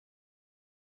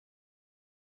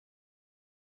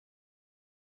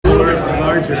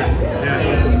larger.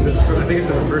 Yeah, this, I think it's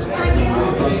in the first book.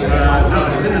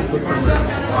 No, it's in this book somewhere.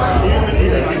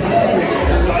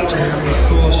 Jeremy's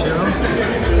cool show.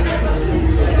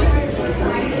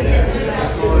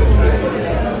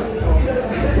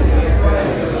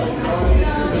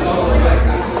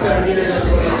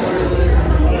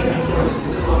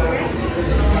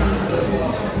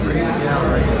 Great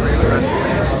gallery, great runway.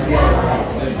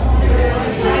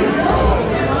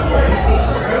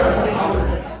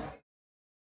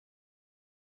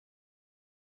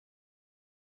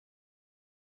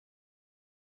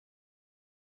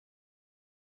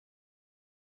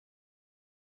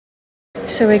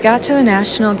 So we got to the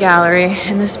National Gallery,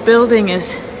 and this building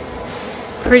is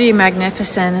pretty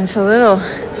magnificent. It's a little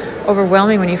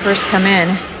overwhelming when you first come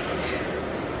in.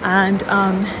 And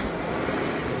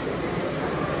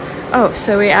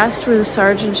so we asked where the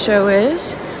Sargent show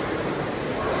is,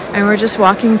 and we're just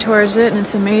walking towards it, and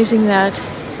it's amazing that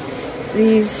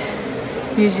these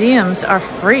museums are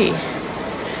free.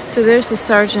 So there's the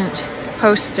Sargent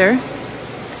poster.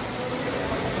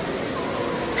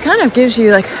 It kind of gives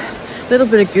you like a little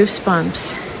bit of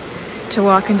goosebumps to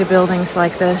walk into buildings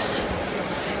like this.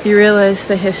 You realize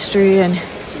the history and...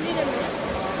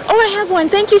 Oh, I have one.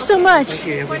 Thank you so much.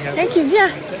 Thank you. Yeah.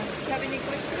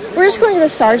 We're just going to the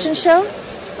Sargent show.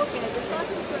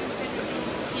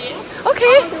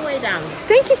 Okay. All the way down.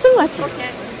 Thank you so much. Okay.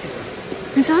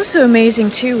 It's also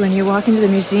amazing too when you walk into the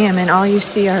museum and all you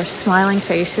see are smiling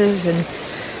faces and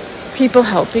people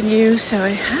helping you. So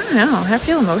I don't know. I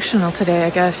feel emotional today, I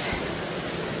guess.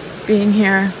 Being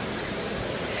here,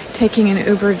 taking an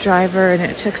Uber driver, and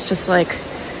it took just like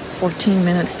 14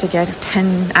 minutes to get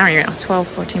 12,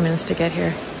 14 minutes to get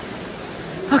here.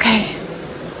 Okay.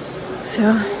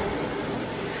 So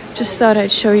just thought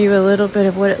I'd show you a little bit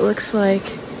of what it looks like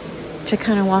to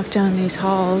kind of walk down these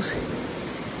halls.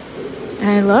 And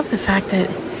I love the fact that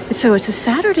it's a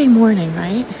Saturday morning,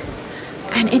 right?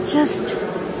 And it just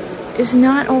is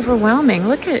not overwhelming.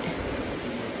 Look at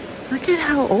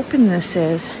how open this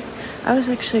is. I was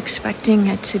actually expecting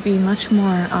it to be much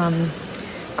more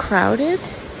crowded.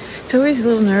 It's always a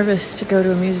little nervous to go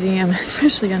to a museum,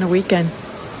 especially on a weekend.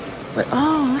 But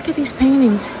oh, look at these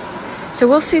paintings. So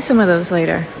we'll see some of those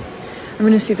later. I'm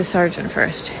going to see the Sargent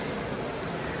first.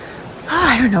 Oh,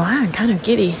 I don't know. I'm kind of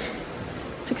giddy.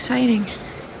 It's exciting.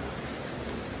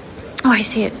 Oh, I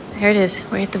see it. There it is,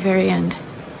 way at the very end.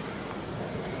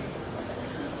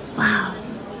 Wow.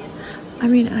 I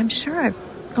mean, I'm sure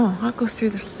I'll go through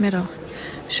the middle.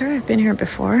 I'm sure I've been here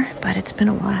before, but it's been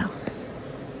a while.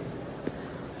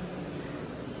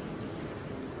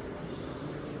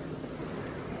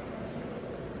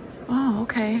 Oh,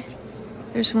 okay.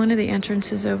 There's one of the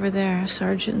entrances over there,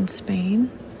 Sargent in Spain.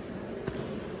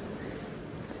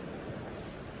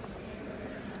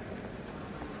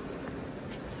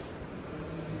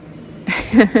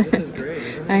 This is great,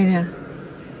 isn't it? I know.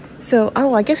 So,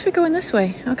 I guess we're going this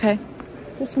way. Okay.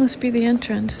 This must be the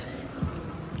entrance.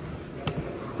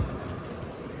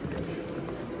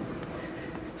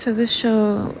 So this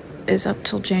show is up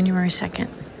till January 2nd,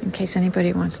 in case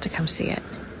anybody wants to come see it.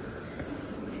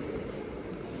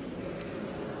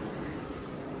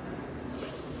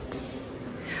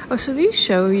 Oh, so these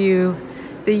show you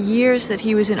the years that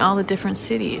he was in all the different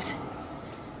cities.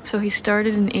 So he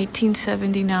started in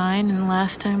 1879, and the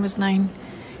last time was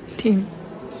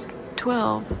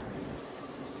 1912.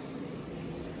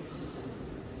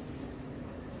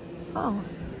 Oh,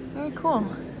 very cool.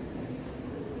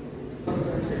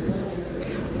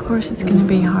 Of course, it's going to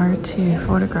be hard to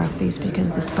photograph these because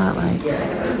of the spotlights.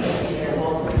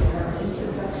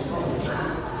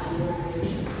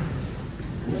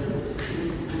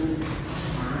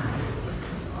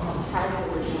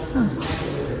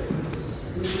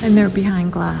 And they're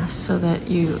behind glass so that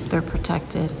they're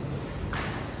protected.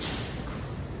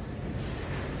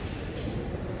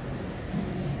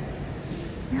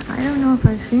 Yeah, I don't know if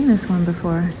I've seen this one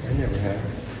before. I never have.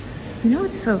 You know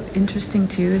what's so interesting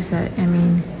too is that, I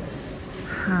mean,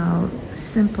 how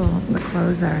simple the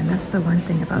clothes are, and that's the one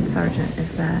thing about Sargent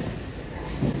is that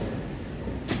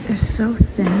they're so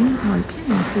thin. Well, you can't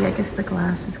even see. I guess the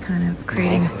glass is kind of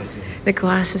creating like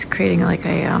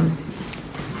a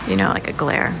like a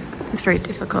glare. It's very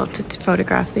difficult to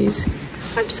photograph these.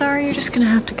 I'm sorry, you're just gonna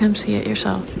have to come see it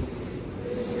yourself.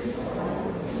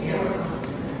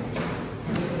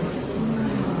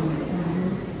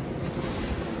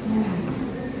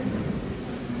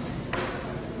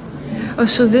 Oh,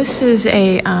 so this is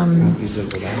a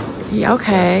yeah,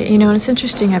 okay. You know, and it's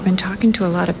interesting. I've been talking to a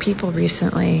lot of people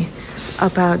recently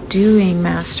about doing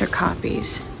master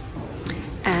copies,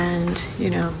 and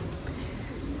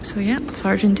So yeah,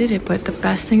 Sargent did it, but the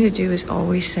best thing to do is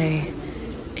always say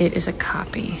it is a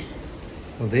copy.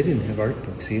 Well, they didn't have art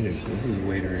books either, so this is a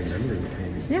way to remember the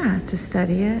painting. Yeah, to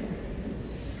study it.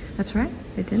 That's right.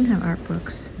 They didn't have art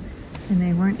books, and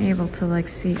they weren't able to like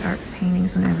see art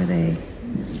paintings whenever they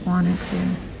wanted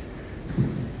to.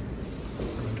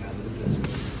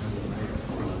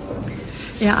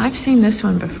 Yeah, I've seen this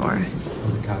one before.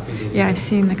 The copy? Yeah, I've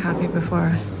seen the copy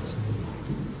before.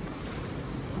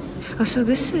 Oh, so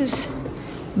this is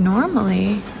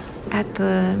normally at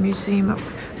the museum,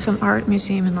 some art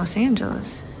museum in Los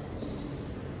Angeles.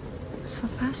 So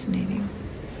fascinating.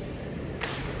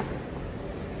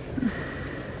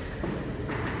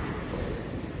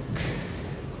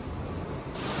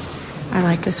 I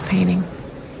like this painting.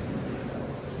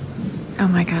 Oh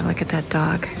my God, look at that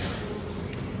dog.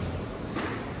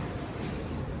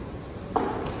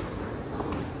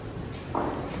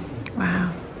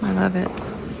 Wow, I love it.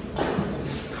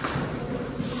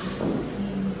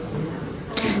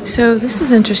 So this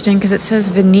is interesting because it says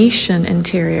Venetian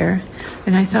interior,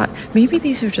 and I thought maybe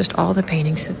these are just all the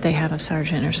paintings that they have of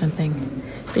Sargent or something,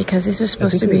 because these are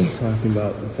supposed to be. We're talking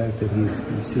about the fact that you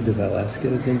see the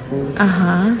Velasquez influence.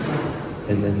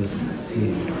 And then he's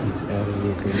adding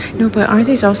these influences. No, but aren't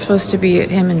these all supposed to be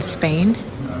him in Spain?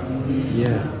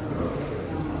 Yeah.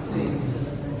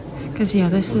 Because yeah,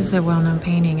 this is a well-known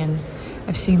painting, and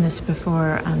I've seen this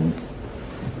before. And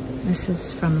this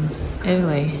is from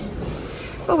Italy.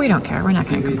 Well, we don't care. We're not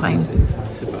going to complain. It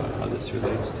talks about how this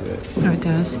relates to it. Oh, it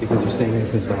does? Because you're saying that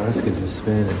because Velasquez is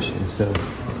Spanish, and so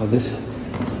how this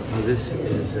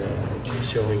is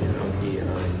showing how he,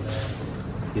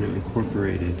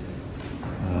 incorporated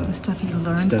the stuff he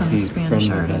learned from the Spanish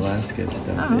artist. Velasquez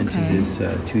stuff into his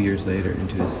 2 years later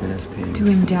into his Venice painting. To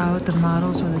endow the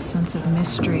models with a sense of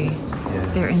mystery,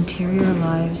 their interior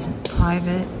lives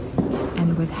private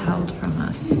and withheld from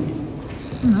us.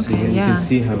 Okay, so, you can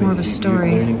see how more of a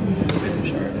story. Learning from the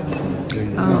Spanish artists,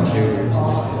 learning his interiors.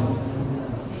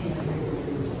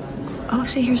 Oh,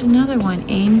 see, here's another one.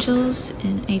 Angels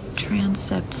in a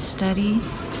Transept Study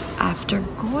after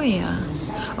Goya.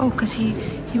 Oh, because he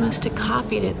must have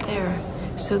copied it there.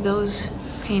 So those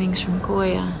paintings from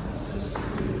Goya,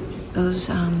 those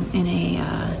in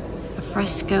a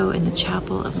fresco in the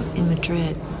chapel in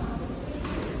Madrid.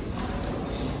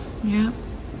 Yeah.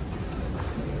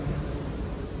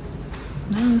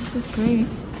 No, this is great.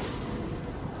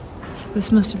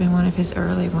 This must have been one of his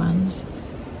early ones.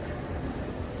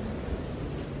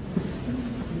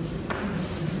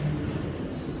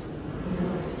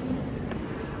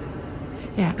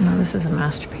 Yeah, no, this is a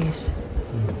masterpiece.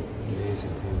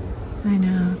 Amazing painting. I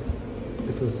know. Look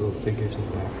at those little figures in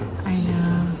the background. I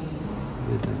know.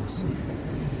 It does.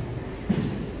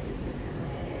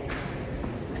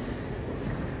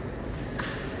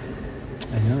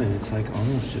 I know, and it's like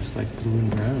almost just like blue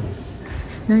and brown.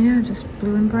 No, yeah, just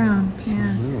blue and brown. So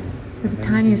yeah. little. With the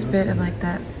tiniest bit of like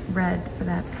that red for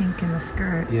that pink in the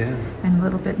skirt. Yeah. And a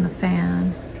little bit in the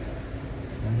fan.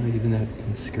 I don't know, even that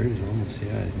skirt is almost,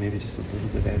 maybe just a little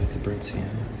bit added to burnt sienna.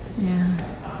 Yeah.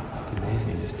 It's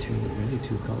amazing, just really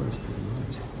two colors pretty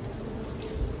much.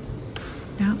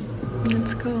 Yeah,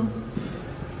 that's cool.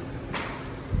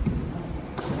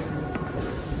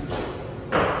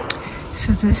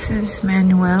 So this is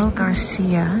Manuel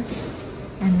Garcia,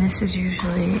 and this is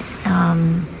usually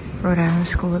Rhode Island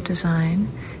School of Design.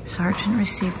 Sargent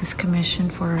received this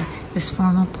commission for this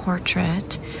formal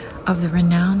portrait of the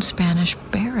renowned Spanish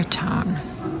baritone.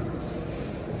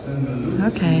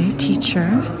 Okay,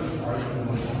 teacher.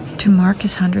 To mark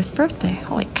his 100th birthday.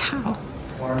 Holy cow.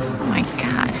 Oh my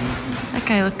God. That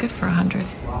guy looked good for 100.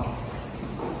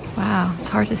 Wow, it's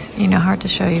hard to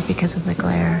show you because of the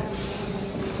glare.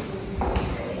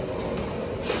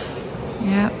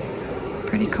 Yep,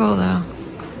 pretty cool though.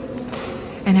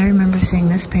 And I remember seeing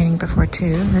this painting before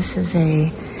too. This is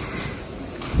a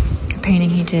painting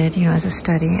he did, as a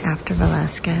study after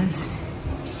Velasquez.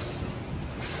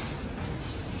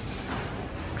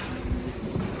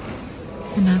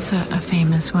 And that's a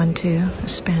famous one too, a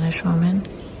Spanish woman.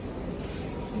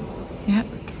 Yep.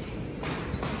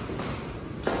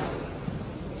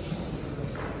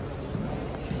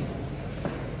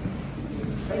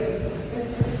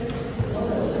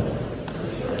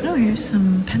 Oh, here's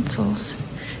some pencils,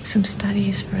 some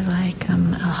studies for like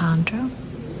Alejandro.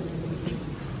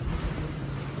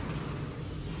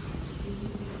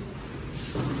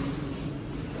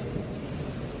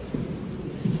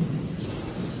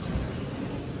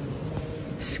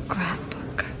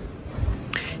 Scrapbook.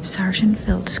 Sargent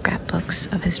filled scrapbooks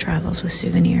of his travels with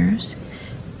souvenirs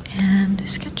and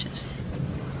sketches.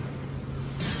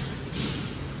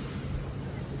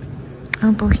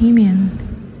 Oh, Bohemian.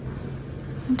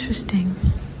 Interesting.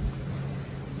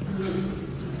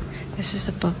 This is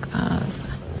a book of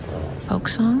folk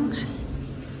songs.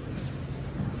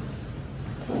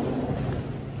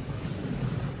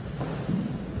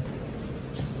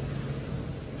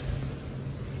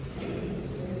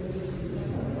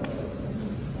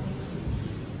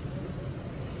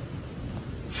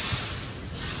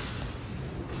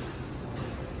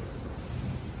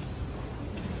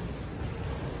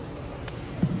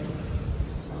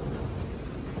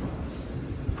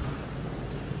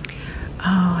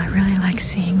 Oh, I really like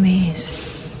seeing these.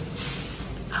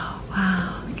 Oh,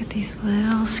 wow. Look at these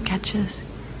little sketches.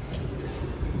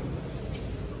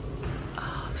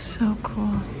 Oh, so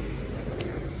cool.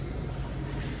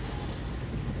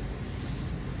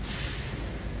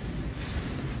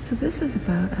 So this is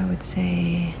about, I would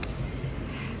say,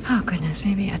 oh goodness,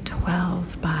 maybe a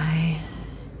 12 by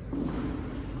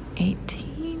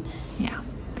 18? Yeah.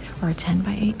 Or a 10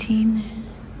 by 18.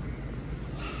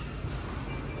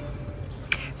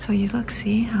 So you look,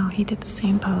 see how he did the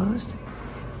same pose?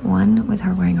 One with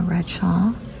her wearing a red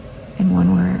shawl, and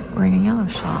one wearing a yellow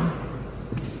shawl.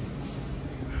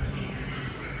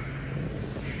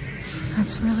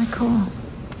 That's really cool.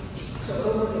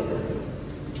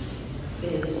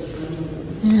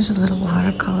 There's a little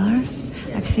watercolor.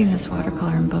 I've seen this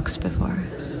watercolor in books before.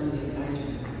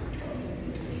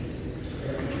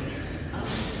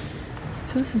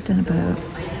 So this is done about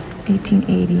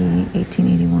 1880,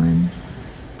 1881.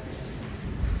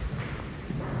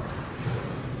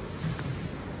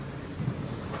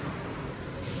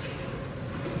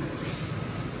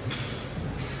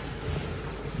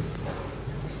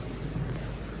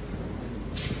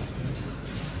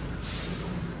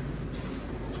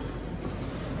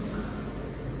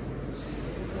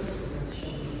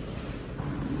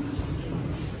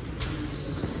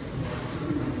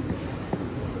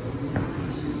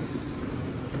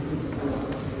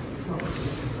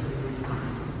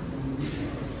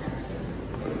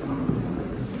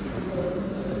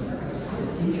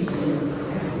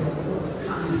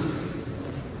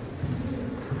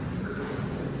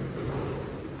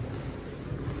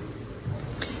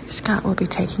 Scott will be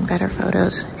taking better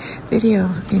photos. Video,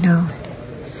 you know,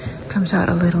 comes out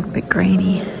a little bit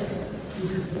grainy.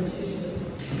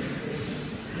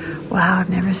 Wow, I've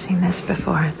never seen this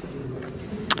before.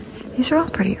 These are all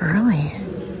pretty early.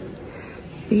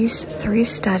 These 3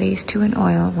 studies, 2 in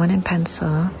oil, 1 in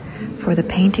pencil, for the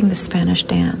painting the Spanish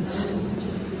dance.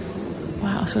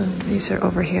 Wow, so these are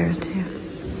over here too.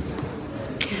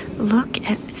 Look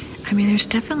at, I mean, there's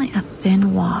definitely a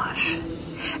thin wash.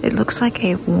 It looks like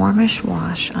a warmish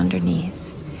wash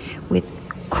underneath with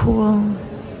cool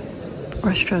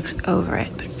brushstrokes over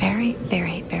it, but very,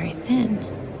 very, very thin.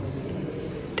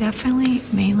 Definitely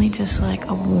mainly just like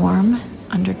a warm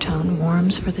undertone,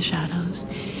 warms for the shadows,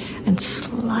 and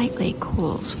slightly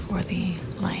cools for the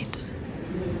lights.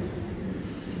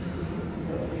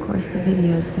 Of course, the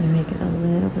video is going to make it a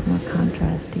little bit more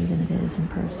contrasty than it is in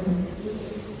person.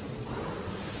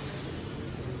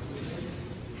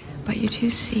 But you do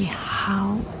see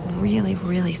how really,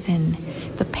 really thin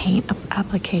the paint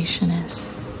application is.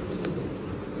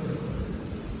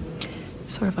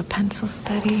 Sort of a pencil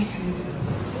study.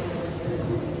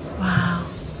 Wow.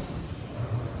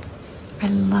 I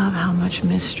love how much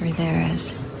mystery there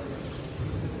is.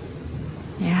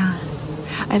 Yeah.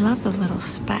 I love the little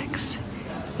specks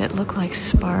that look like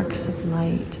sparks of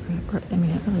light. I mean,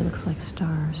 it really looks like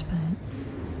stars, but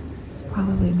it's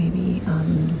probably maybe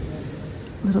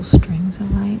little strings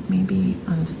of light, maybe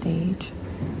on a stage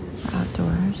or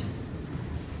outdoors.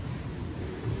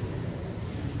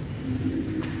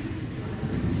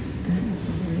 That is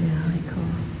really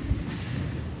cool.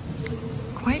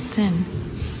 Quite thin.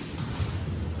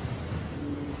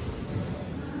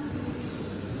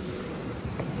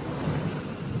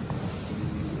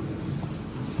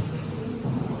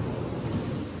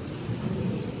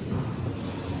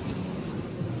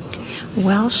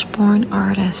 Welsh-born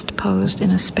artist posed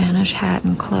in a Spanish hat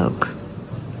and cloak.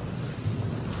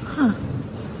 Huh.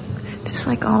 Just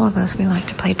like all of us, we like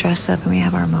to play dress up, and we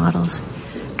have our models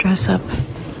dress up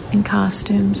in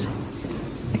costumes.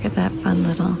 Look at that fun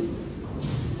little...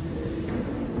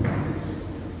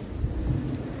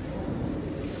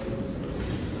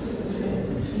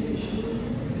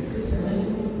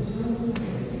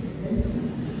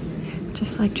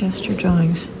 just like gesture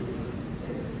drawings.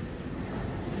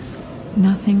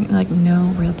 Nothing, like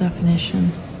no real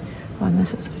definition. Oh, and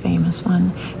this is a famous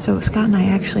one. So Scott and I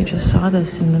actually just saw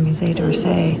this in the Musée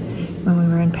d'Orsay when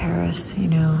we were in Paris, you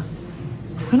know.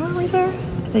 When were we there?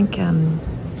 I think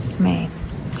May.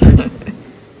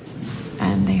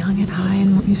 And they hung it high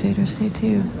musicians say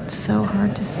too. It's so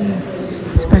hard to see,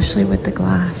 especially with the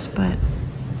glass, but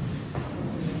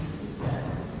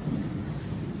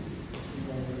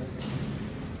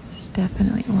it's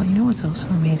definitely, well, you know what's also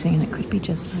amazing, and it could be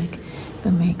just like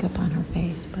the makeup on her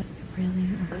face, but it really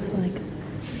looks like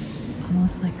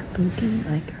almost like kabuki.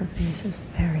 Like her face is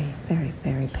very, very,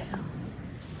 very pale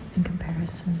in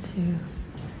comparison to, you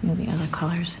know, the other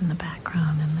colors in the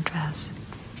background and the dress.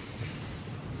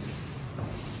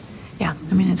 Yeah,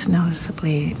 I mean, it's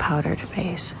noticeably powdered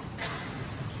face.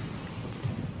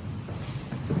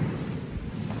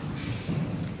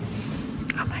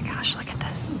 Oh my gosh, look at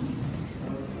this.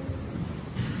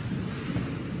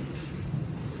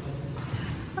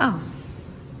 Oh.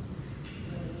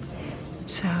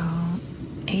 So,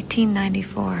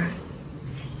 1894,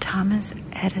 Thomas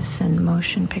Edison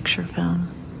motion picture film.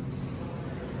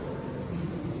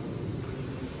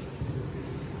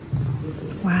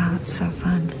 Wow, that's so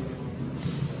fun.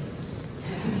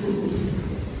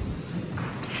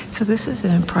 So this is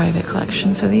in a private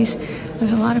collection. So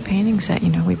there's a lot of paintings that, you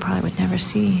know, we probably would never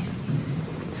see.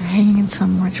 They're hanging in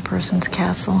some rich person's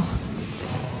castle.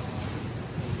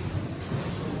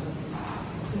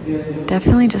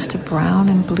 Definitely just a brown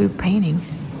and blue painting.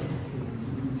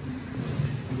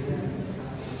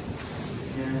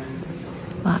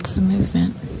 Lots of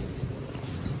movement.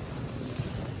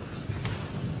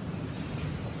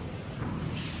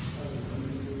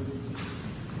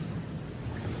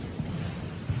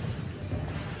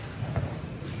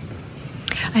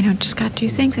 I know, Scott, do you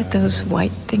think that those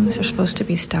white things are supposed to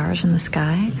be stars in the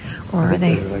sky? Or are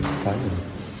they like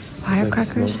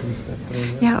firecrackers? Like smoke and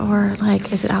stuff. Yeah, or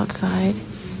like, is it outside?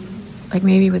 Like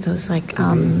maybe with those like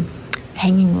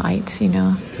hanging lights, you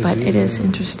know? But it is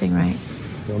interesting, right?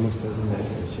 It almost doesn't matter.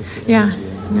 It's just Yeah,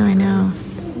 no, I know.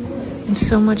 And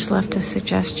so much left as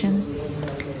suggestion.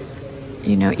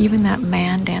 You know, even that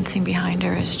man dancing behind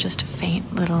her is just a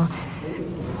faint little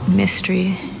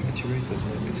mystery. But you're right, those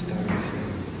might be stars.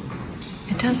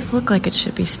 It does look like it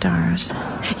should be stars.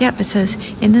 Yep, it says,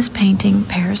 in this painting,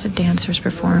 pairs of dancers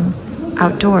perform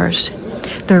outdoors.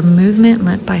 Their movement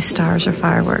lit by stars or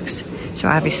fireworks. So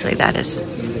obviously that is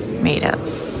made up.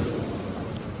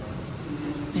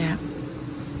 Yeah.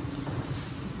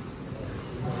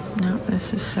 No,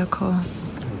 this is so cool.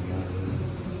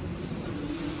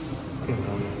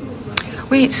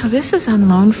 Wait, so this is on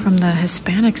loan from the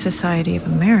Hispanic Society of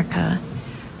America,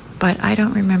 but I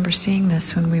don't remember seeing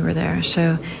this when we were there,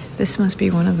 so this must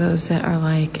be one of those that are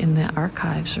like in the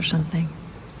archives or something.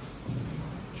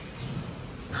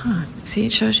 Huh. See,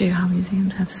 it shows you how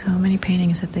museums have so many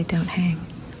paintings that they don't hang.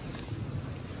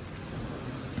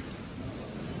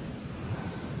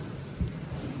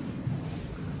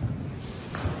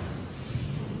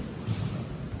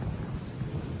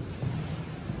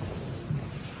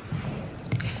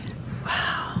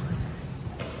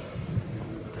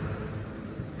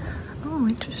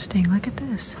 Interesting. Look at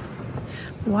this.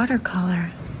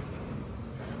 Watercolor.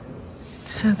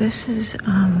 So this is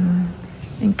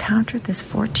encountered this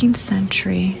 14th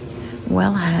century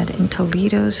wellhead in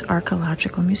Toledo's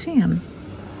Archaeological Museum.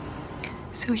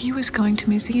 So he was going to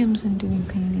museums and doing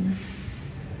paintings.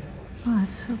 Oh,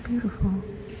 it's so beautiful.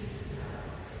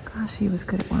 Gosh, he was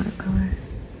good at watercolor.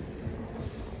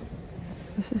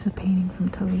 This is a painting from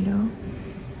Toledo.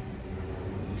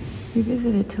 We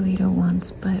visited Toledo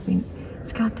once, but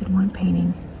Scott did one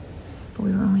painting, but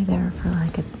we were only there for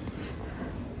like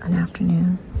an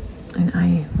afternoon, and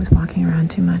I was walking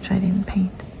around too much. I didn't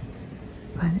paint,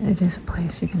 but it is a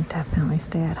place you can definitely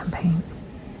stay at and paint.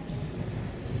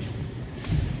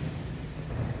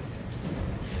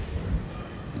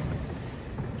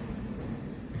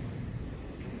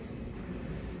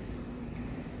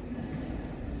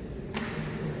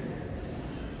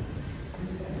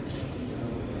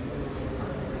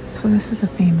 So this is a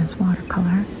famous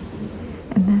watercolor,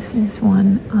 and this is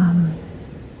one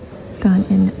done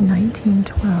in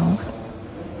 1912.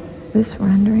 This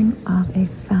rendering of a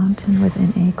fountain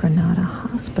within a Granada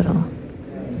hospital.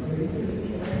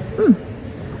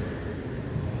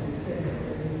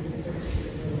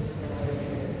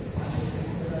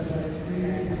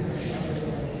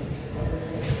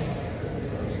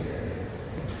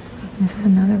 This is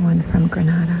another one from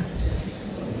Granada.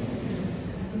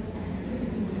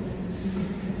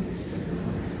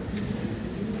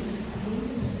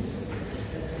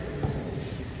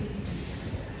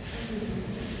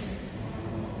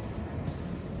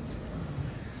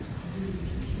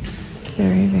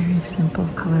 Very, very simple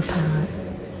color palette.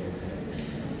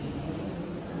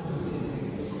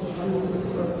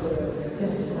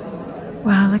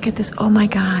 Wow, look at this. Oh my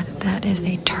God, that is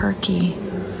a turkey.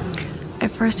 At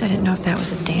first I didn't know if that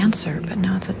was a dancer, but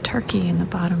now it's a turkey in the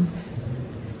bottom.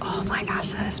 Oh my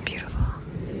gosh, that is beautiful.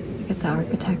 Look at the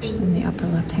architecture in the upper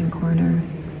left-hand corner,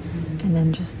 and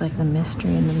then just like the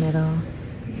mystery in the middle,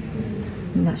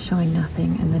 not showing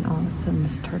nothing, and then all of a sudden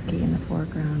this turkey in the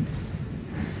foreground.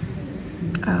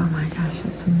 Oh my gosh,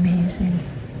 that's amazing.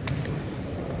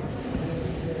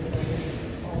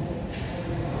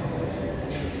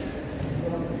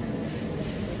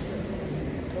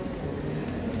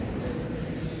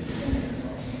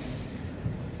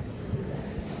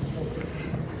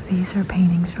 These are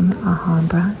paintings from the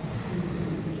Alhambra.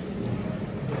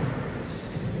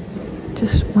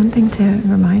 Just one thing to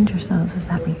remind yourselves is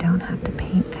that we don't have to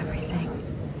paint everything.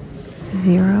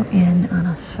 Zero in on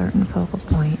a certain focal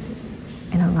point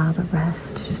and allow the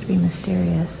rest to just be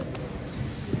mysterious.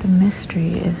 The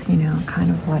mystery is, you know, kind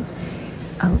of what,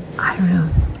 I don't know,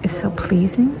 is so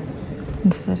pleasing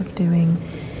instead of doing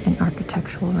an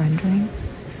architectural rendering.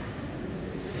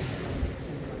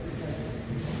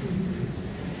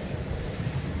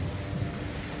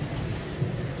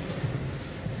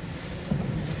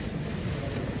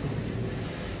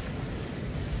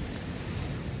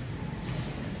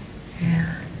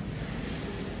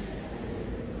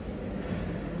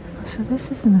 So this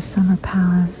is in the Summer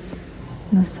Palace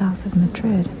in the south of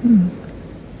Madrid.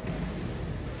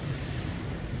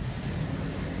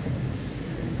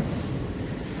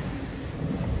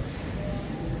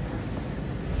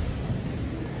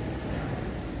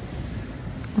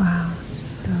 Wow,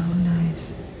 so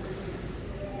nice.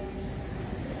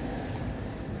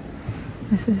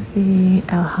 This is the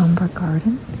Alhambra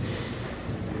Garden.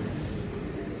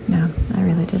 Yeah, I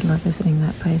really did love visiting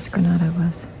that place. Granada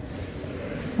was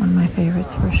one of my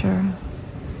favorites for sure.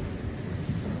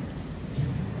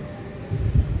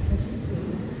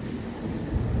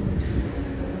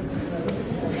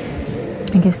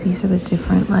 I guess these are the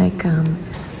different like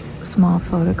small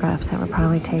photographs that were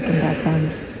probably taken back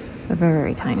then. They're very,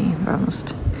 very tiny. They're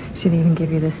almost, see, they even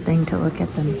give you this thing to look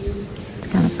at them. It's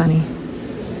kind of funny.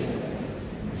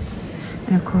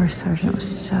 And of course, Sargent was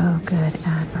so good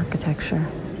at architecture.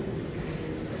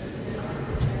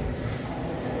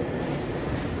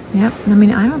 Yep, I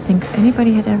mean, I don't think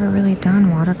anybody had ever really done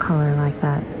watercolor like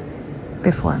that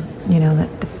before. You know,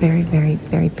 that the very, very,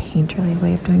 very painterly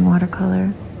way of doing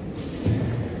watercolor.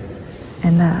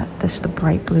 And the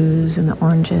bright blues and the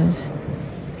oranges.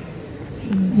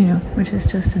 You know, which is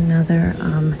just another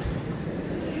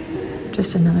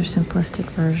simplistic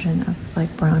version of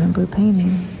like brown and blue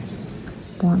painting.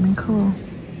 Warm and cool.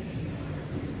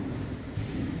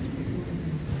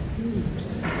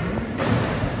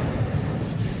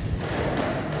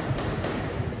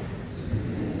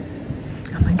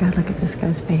 God, look at this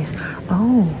guy's face.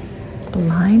 Oh,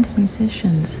 blind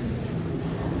musicians.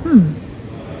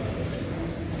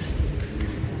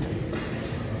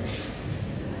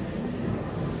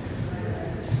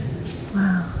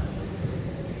 Wow.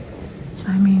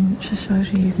 I mean, it just shows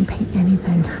you can paint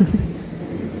anything.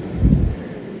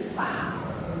 Wow.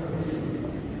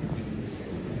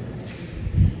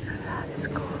 That is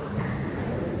cool.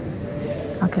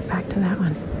 I'll get back to that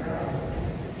one.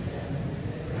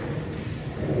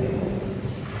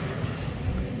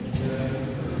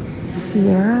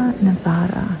 Sierra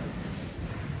Nevada.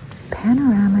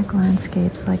 Panoramic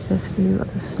landscapes like this view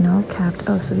of the snow-capped,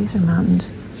 oh, so these are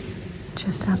mountains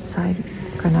just outside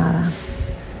Granada.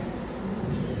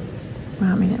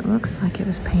 Wow, I mean, it looks like it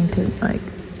was painted like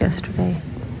yesterday.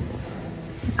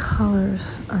 The colors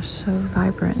are so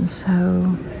vibrant and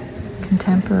so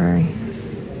contemporary.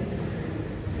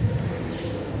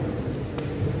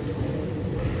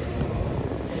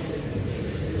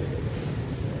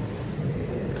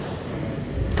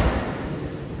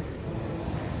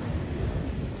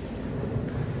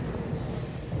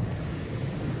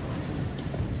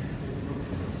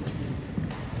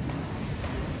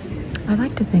 I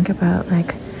like to think about,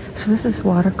 like, so this is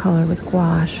watercolor with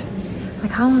gouache.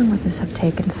 Like, how long would this have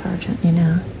taken Sargent, you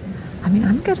know? I mean,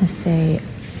 I'm gonna say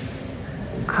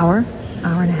hour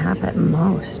and a half at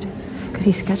most. Because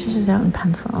he sketches it out in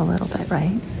pencil a little bit,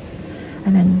 right?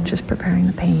 And then just preparing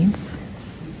the paints,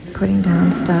 putting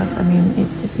down stuff. I mean,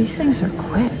 these things are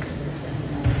quick.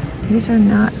 These are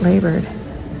not labored.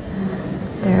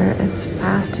 They're as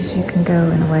fast as you can go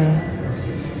in a way.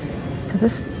 So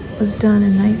this was done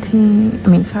in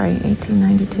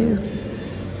 1892.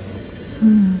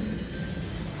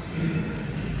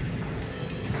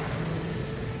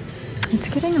 It's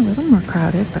getting a little more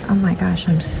crowded, but oh my gosh,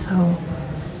 I'm so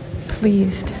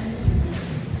pleased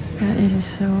that it is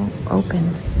so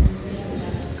open.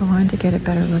 I wanted to get a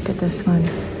better look at this one.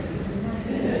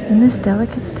 In this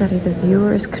delicate study, the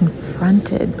viewer is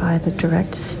confronted by the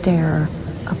direct stare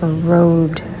of a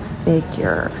robed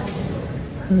figure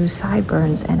whose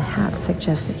sideburns and hat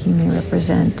suggest that he may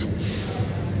represent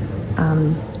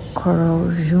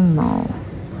Corojumo,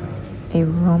 a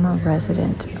Roma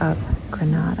resident of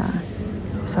Granada.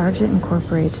 Sargent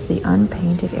incorporates the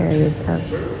unpainted areas of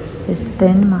his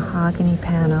thin mahogany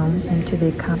panel into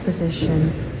the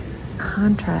composition,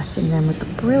 contrasting them with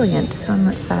the brilliant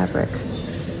sunlit fabric.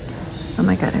 Oh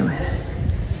my God,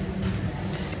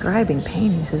 describing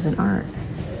paintings as an art.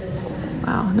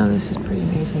 Wow, no, this is pretty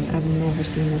amazing. I've never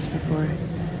seen this before.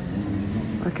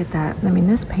 Look at that. I mean,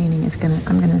 this painting is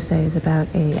I'm gonna say is about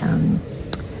an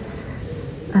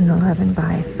 11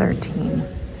 by 13.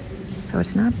 So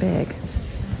it's not big,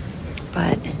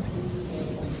 but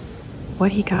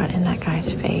what he got in that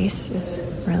guy's face is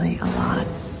really a lot.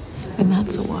 And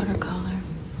that's a watercolor.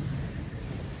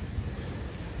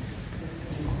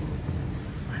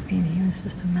 I mean, he was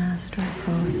just a master of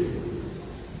both.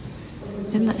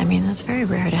 I mean, that's very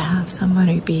rare to have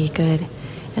somebody be good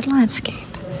at landscape,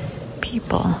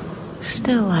 people,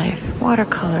 still life,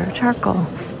 watercolor, charcoal,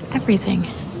 everything.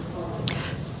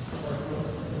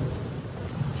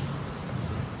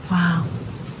 Wow.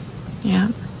 Yeah.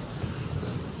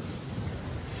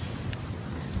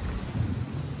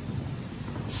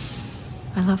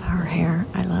 I love her hair.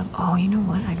 Oh, you know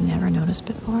what I've never noticed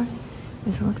before?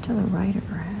 Is look to the right of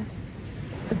her head.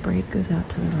 The braid goes out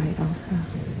to the right also.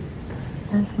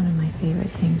 That is one of my favorite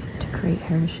things, is to create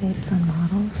hair shapes on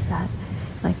models that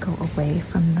like go away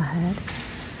from the head.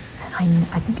 And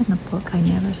I think in the book I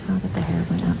never saw that the hair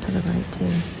went out to the right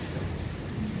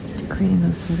too. Creating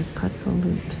those sort of pretzel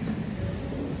loops.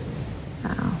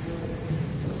 Wow.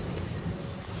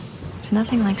 It's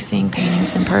nothing like seeing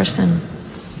paintings in person.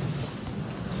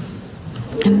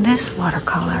 And this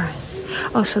watercolor.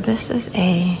 Oh, so this is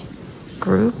a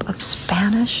group of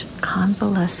Spanish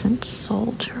convalescent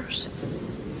soldiers.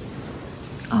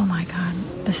 Oh my God.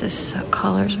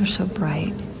 Colors are so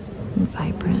bright and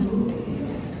vibrant.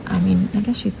 I mean, I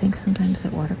guess you think sometimes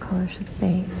that watercolor should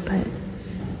fade, but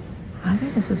I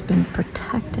think this has been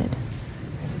protected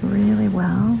really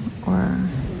well, or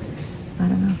I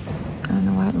don't know. I don't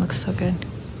know why it looks so good.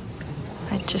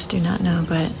 I just do not know,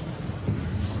 but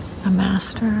a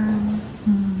master.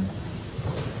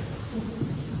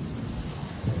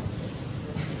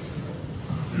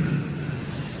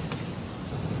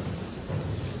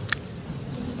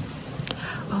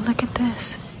 Oh, look at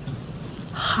this.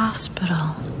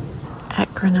 Hospital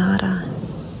at Granada.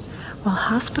 While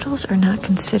hospitals are not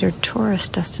considered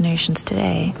tourist destinations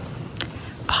today,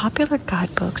 popular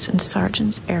guidebooks in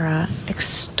Sargent's era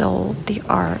extolled the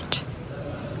art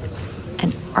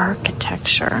and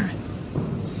architecture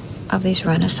of these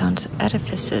Renaissance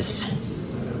edifices.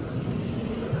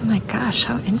 Oh my gosh,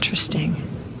 how interesting.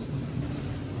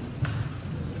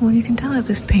 Well, you can tell that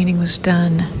this painting was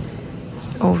done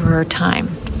over time,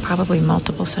 probably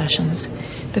multiple sessions.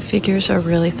 The figures are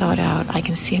really thought out. I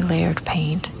can see layered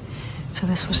paint. So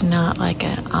this was not like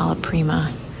an alla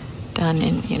prima done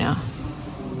in,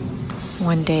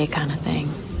 one day kind of thing.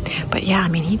 But yeah, I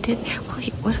mean, he did, well,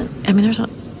 he wasn't, I mean,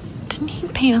 didn't he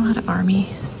paint a lot of army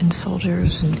and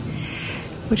soldiers, and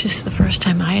which is the first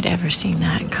time I had ever seen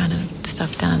that kind of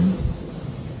stuff done.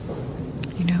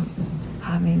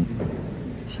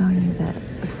 Showing you that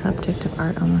the subject of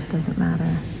art almost doesn't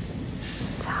matter.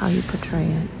 It's how you portray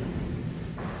it.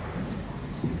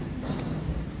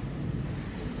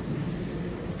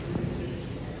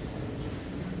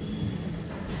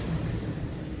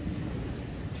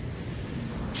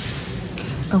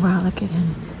 Oh wow, look at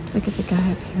him. Look at the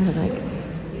guy up here,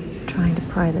 like, trying to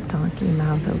pry the donkey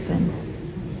mouth open.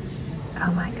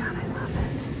 Oh my God, I love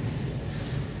it.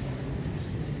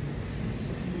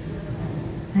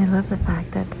 And I love the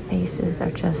fact that the faces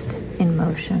are just in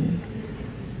motion,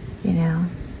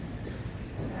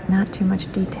 Not too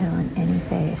much detail in any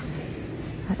face.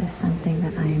 That is something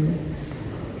that I'm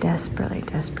desperately,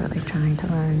 desperately trying to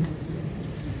learn.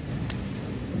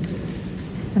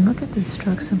 And look at these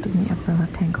strokes up in the upper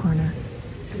left-hand corner.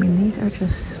 I mean, these are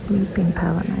just sweeping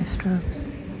palette knife strokes.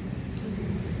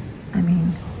 I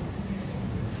mean,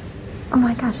 oh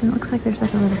my gosh, and it looks like there's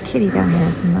like a little kitty down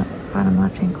here in the bottom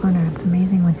left-hand corner. It's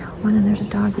amazing when, and there's a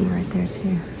doggy right there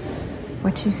too.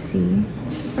 What you see,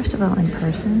 first of all in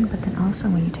person, but then also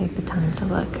when you take the time to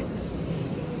look.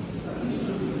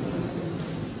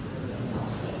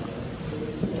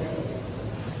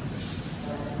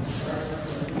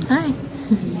 Hi.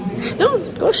 No,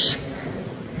 gosh.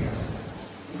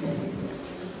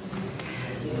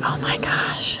 Oh my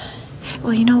gosh.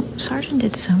 Well, Sargent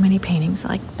did so many paintings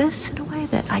like this in a way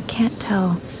that I can't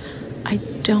tell I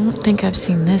don't think I've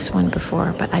seen this one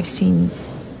before, but I've seen,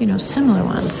 similar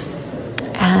ones.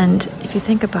 And if you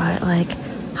think about it, like,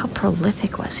 how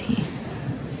prolific was he?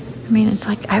 I mean, it's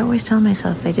like, I always tell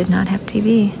myself they did not have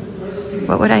TV.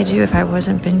 What would I do if I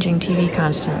wasn't binging TV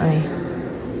constantly?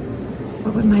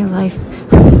 What would my life,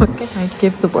 what could I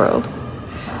give the world?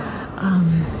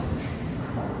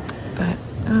 But,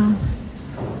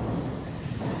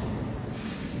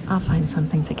 I'll find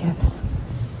something to give.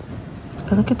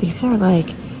 But look at these, are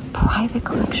like private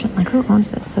collection. Like, who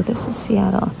owns this? So this is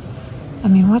Seattle. I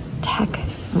mean, what tech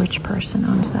rich person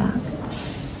owns that?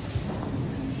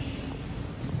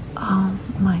 Oh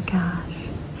my gosh.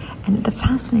 And the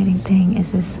fascinating thing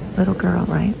is this little girl,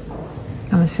 right?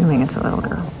 I'm assuming it's a little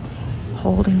girl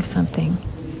holding something.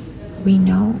 We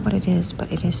know what it is,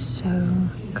 but it is so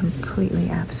completely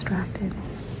abstracted.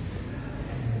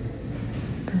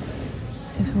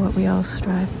 This is what we all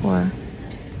strive for.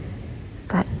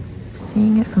 That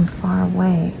seeing it from far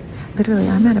away. Literally,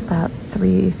 I'm at about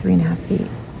 3.5 feet.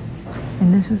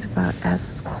 And this is about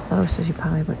as close as you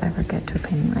probably would ever get to a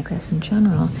painting like this. In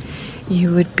general,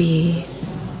 you would be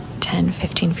 10,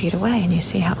 15 feet away, and you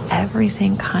see how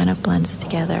everything kind of blends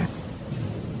together.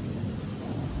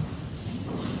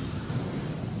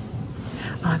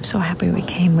 Oh, I'm so happy we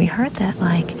came. We heard that,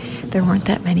 like, there weren't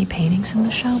that many paintings in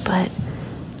the show, but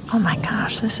oh my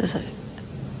gosh, this is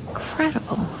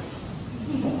incredible.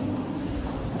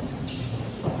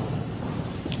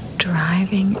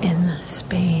 Driving in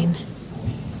Spain.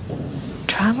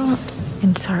 Travel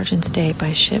in Sargent's day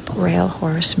by ship, rail,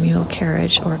 horse, mule,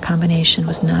 carriage, or a combination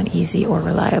was not easy or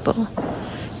reliable.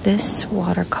 This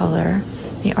watercolor,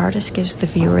 the artist gives the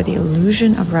viewer the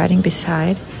illusion of riding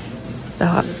beside the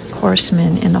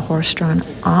horseman in the horse-drawn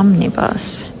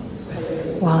omnibus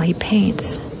while he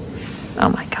paints. Oh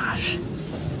my gosh.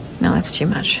 No, that's too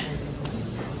much.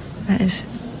 That is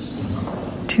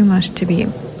too much to be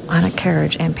on a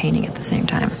carriage and painting at the same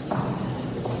time.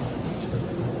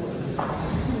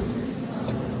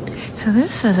 So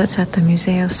this says it's at the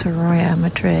Museo Sorolla,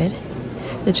 Madrid.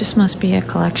 It just must be a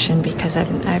collection because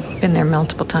I've been there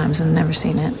multiple times and never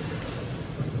seen it.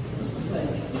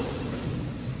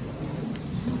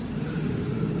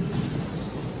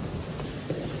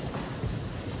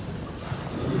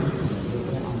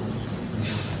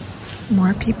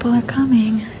 More people are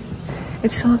coming.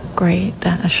 It's so great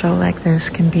that a show like this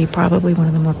can be probably one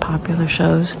of the more popular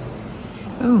shows.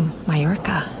 Ooh,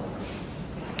 Mallorca.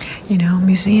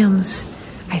 Museums,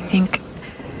 I think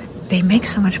they make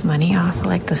so much money off of,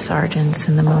 like, the Sargents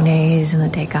and the Monets and the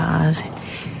Degas.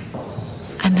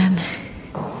 And then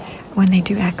when they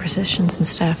do acquisitions and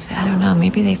stuff, I don't know,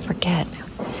 maybe they forget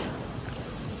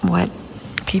what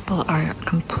people are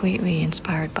completely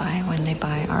inspired by when they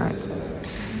buy art.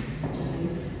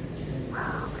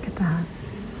 Wow, look at that.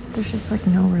 There's just like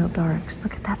no real darks.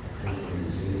 Look at that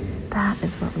face. That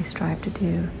is what we strive to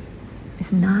do.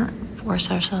 Is not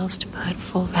force ourselves to put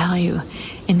full value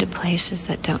into places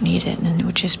that don't need it, and it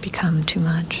would just become too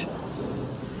much.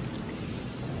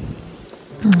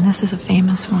 And this is a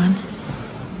famous one.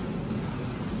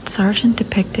 Sargent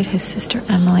depicted his sister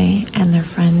Emily and their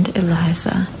friend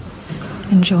Eliza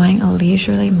enjoying a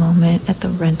leisurely moment at the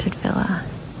rented villa.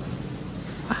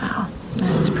 Wow,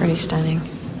 that is pretty stunning.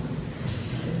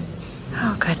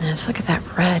 Oh goodness, look at that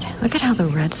red. Look at how the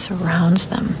red surrounds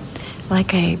them.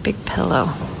 Like a big pillow.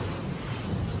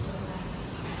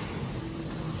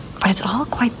 But it's all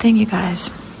quite thin, you guys.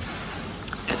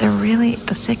 They're really,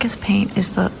 the thickest paint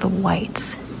is the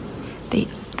whites. The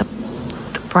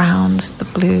browns, the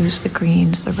blues, the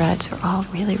greens, the reds are all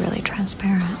really, really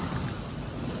transparent.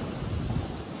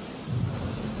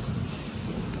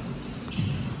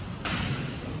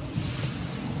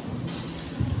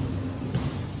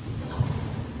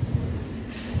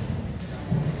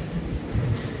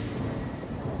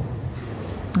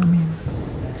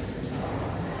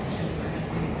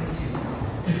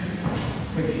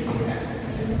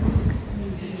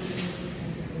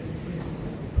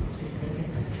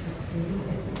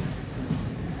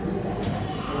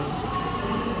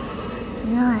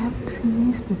 Yeah, I haven't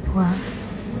seen these before.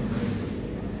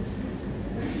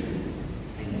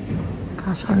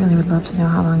 Gosh, I really would love to know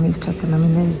how long these took them. I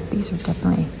mean, these are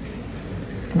definitely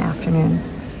an afternoon.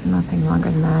 Nothing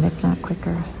longer than that, if not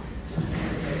quicker.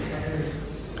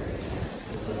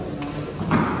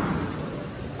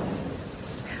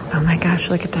 Oh my gosh,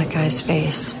 look at that guy's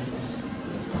face.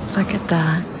 Look at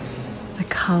that. The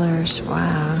colors,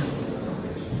 wow.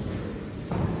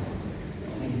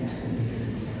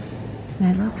 And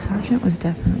I love Sargent was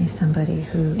definitely somebody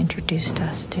who introduced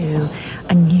us to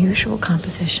unusual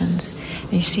compositions.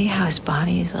 And you see how his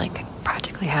body is like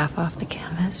practically half off the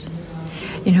canvas?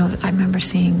 You know, I remember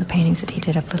seeing the paintings that he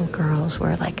did of little girls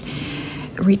where like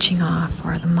reaching off,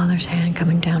 or the mother's hand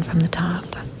coming down from the top.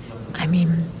 I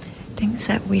mean, things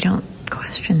that we don't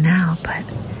question now, but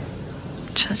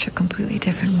such a completely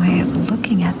different way of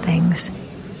looking at things.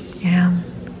 You know,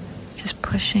 just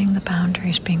pushing the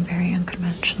boundaries, being very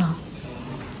unconventional.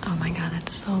 Oh my God,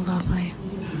 that's so lovely.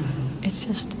 It's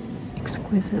just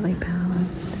exquisitely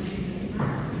balanced.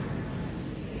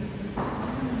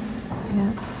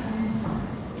 Yeah.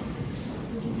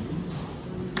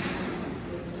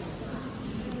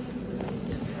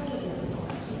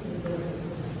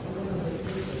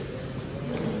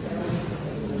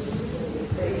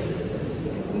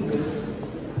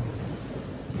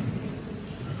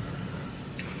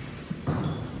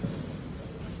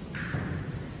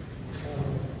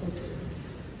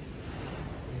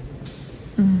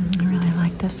 I really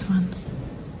like this one.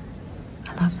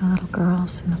 I love the little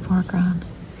girls in the foreground.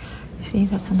 You see,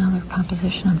 that's another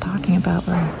composition I'm talking about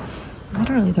where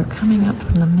literally they're coming up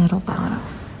from the middle bottom.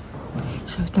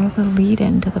 So they're the lead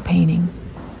into the painting.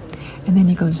 And then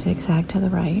you go zigzag to the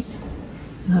right,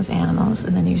 and those animals,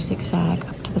 and then you zigzag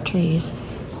up to the trees.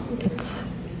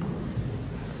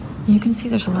 You can see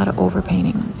there's a lot of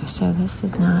overpainting. So this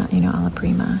is not, you know, alla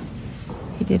prima.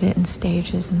 He did it in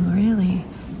stages and really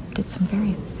did some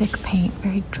very thick paint,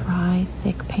 very dry,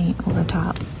 thick paint over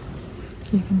top.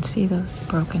 You can see those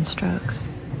broken strokes.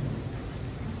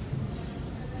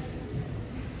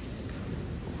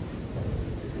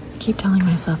 I keep telling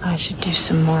myself I should do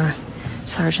some more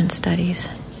Sargent studies,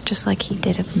 just like he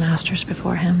did at the masters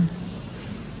before him.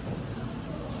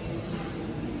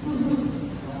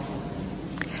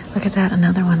 Look at that,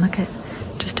 another one. Look at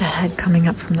just a head coming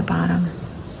up from the bottom.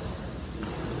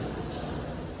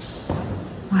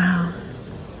 Wow.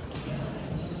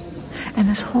 And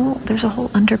there's a whole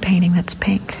underpainting that's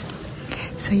pink.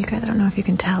 So you guys, I don't know if you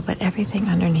can tell, but everything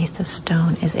underneath the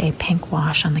stone is a pink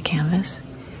wash on the canvas.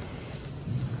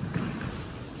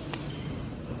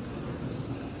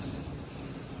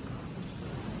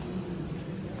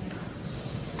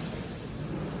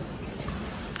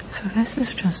 So this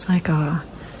is just like a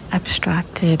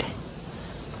abstracted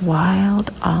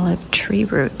wild olive tree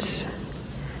roots.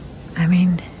 I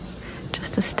mean,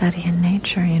 just a study in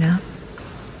nature, you know?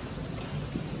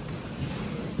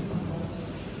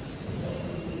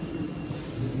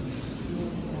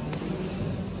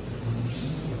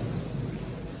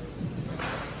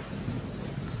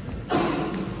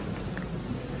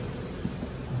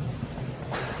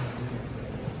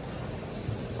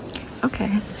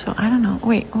 Okay, so I don't know.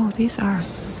 Wait, these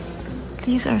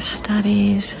are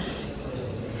studies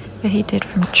that he did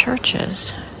from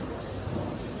churches.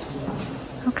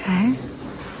 Okay.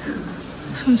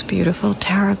 This one's beautiful,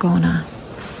 Tarragona.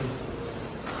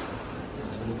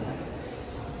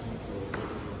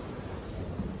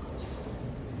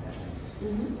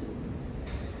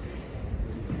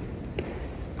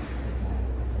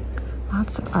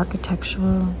 Lots of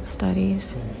architectural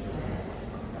studies.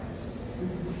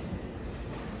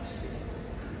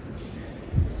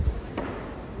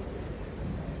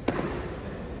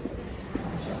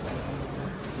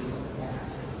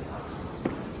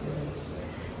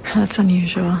 That's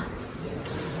unusual.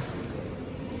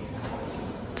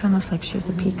 It's almost like she's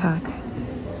a peacock.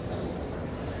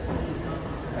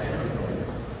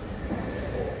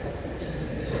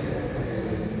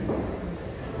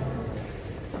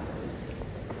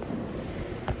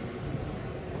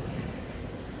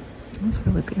 That's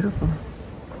really beautiful.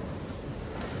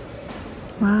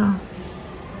 Wow.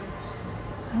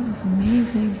 That is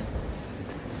amazing.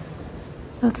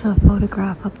 That's a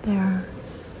photograph up there.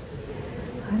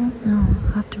 I don't know.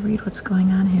 I'll have to read what's going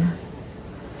on here.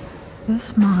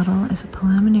 This model is a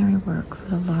preliminary work for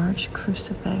the large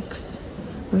crucifix,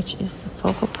 which is the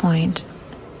focal point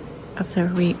of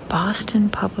the Boston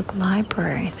Public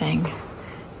Library thing.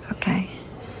 Okay.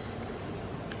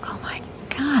 Oh my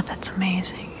God, that's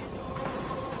amazing.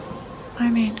 I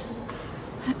mean,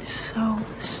 that is so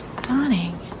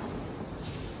stunning.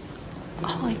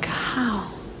 Holy cow.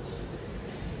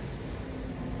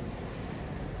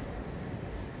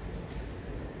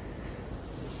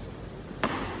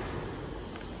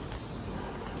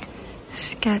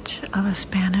 Sketch of a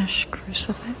Spanish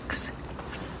crucifix.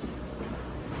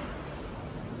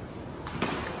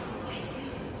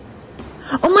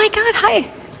 Oh my God,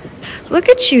 hi. Look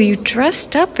at you. You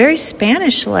dressed up very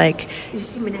Spanish-like. Did you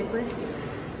see my necklace?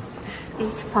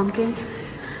 It's pumpkin.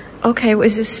 Okay,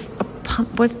 is this a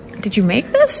pump? What, did you make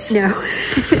this? No.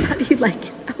 How do you like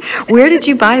it? Where did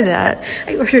you buy that?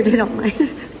 I ordered it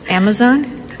online.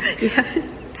 Amazon? Yeah.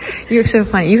 You're so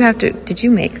funny. You have to, did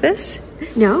you make this?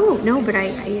 No, but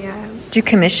Do you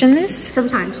commission this?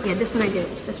 Sometimes, yeah. This one I did.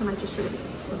 This one I just sort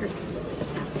of ordered.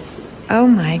 Oh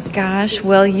my gosh.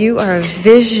 Well, you are a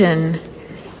vision,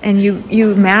 and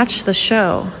you match the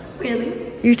show.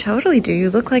 Really? You totally do. You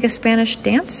look like a Spanish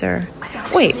dancer.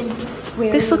 Wait,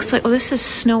 this looks like, oh, this is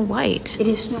Snow White. It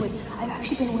is Snow White. I've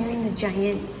actually been wearing the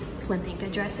giant flamenco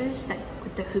dresses that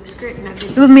with the hoop skirt, and I've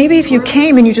been. Well, maybe if you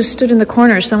came and you just stood in the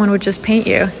corner, someone would just paint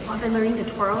you. I've been learning to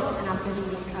twirl, and I've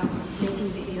been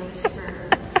making videos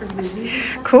for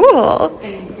movies. Cool.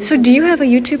 So do you have a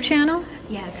YouTube channel?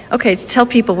 Yes. Okay, tell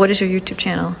people, what is your YouTube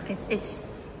channel? It's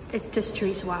just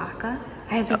Teresa Oaxaca.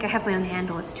 I think I have my own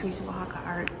handle. It's Teresa Oaxaca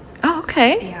Art. Oh,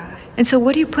 okay. Yeah. And so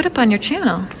what do you put up on your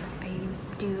channel? I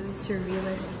do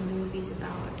surrealist movies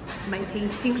about my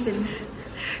paintings and.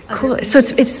 Cool. So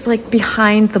it's like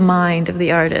behind the mind of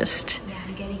the artist. Yeah,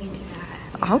 I'm getting into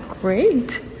that. Oh,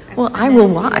 great. Well, I will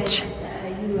watch.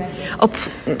 Oh,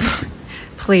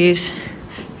 please.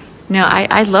 No,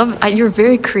 I love, you're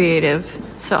very creative.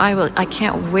 So I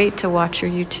can't wait to watch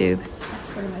your YouTube. That's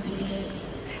one of my favorites.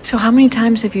 So how many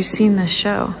times have you seen this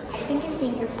show? I think I've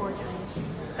been here 4 times,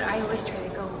 but I always try to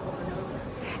go over and over.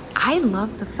 I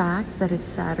love the fact that it's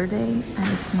Saturday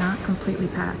and it's not completely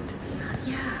packed.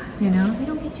 Yeah. You know? We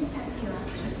don't get too packed here,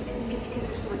 actually. I think it's because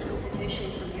there's so much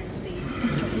competition from your space.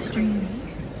 It's amazing.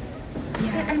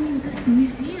 Yeah, I mean, this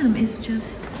museum is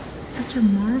just such a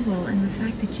marvel, and the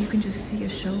fact that you can just see a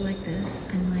show like this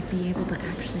and like be able to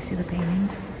actually see the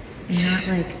paintings and not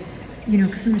like, you know,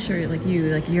 because I'm sure like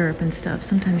Europe and stuff,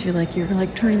 sometimes you're like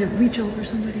trying to reach over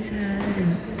somebody's head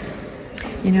and,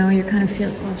 you know, you kind of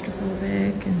feel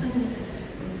claustrophobic. And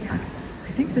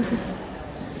I think this is,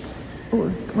 oh,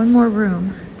 one more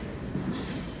room.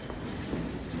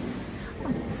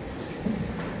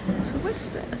 So what's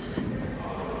this?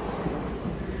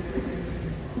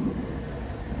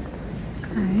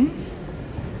 Okay.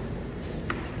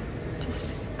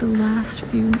 Just the last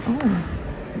few. Oh.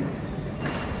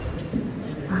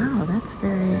 Wow, that's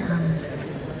very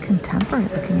contemporary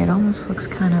looking. It almost looks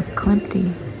kind of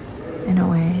Klimty in a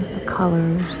way, the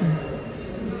colors and.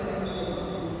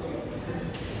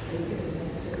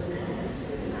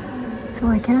 So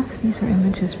I guess these are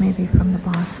images maybe from the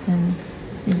Boston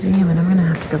Museum, and I'm gonna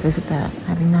have to go visit that,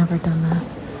 having never done that.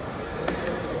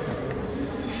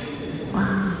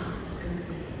 Wow.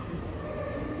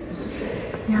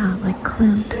 Yeah, like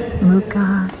Klimt,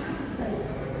 Mucha,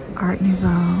 Art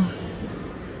Nouveau.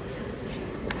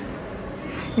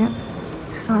 Yep.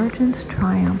 Sargent's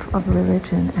Triumph of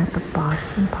Religion at the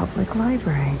Boston Public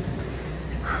Library.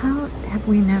 How have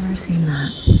we never seen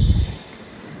that?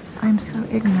 I'm so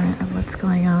ignorant of what's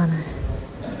going on.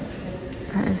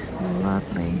 That is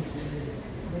lovely.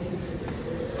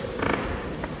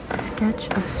 Sketch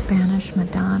of Spanish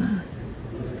Madonna.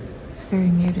 It's very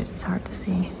muted, it's hard to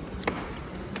see.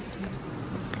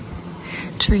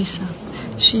 Teresa,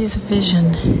 she is a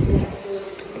vision.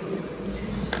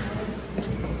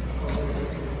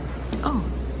 Oh,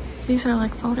 these are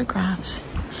like photographs.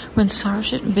 When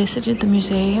Sargent visited the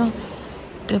Museo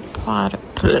de Prado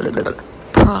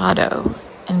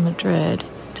in Madrid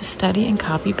to study and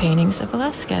copy paintings of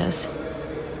Velázquez.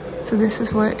 So this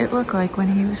is what it looked like when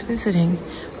he was visiting.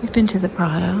 We've been to the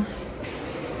Prado.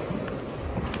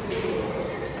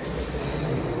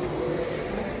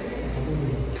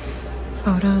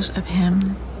 Photos of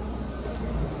him.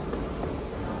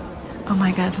 Oh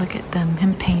my God, look at them,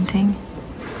 him painting.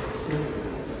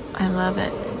 I love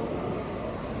it.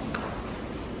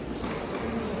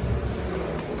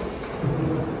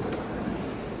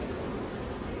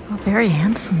 A very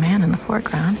handsome man in the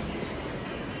foreground.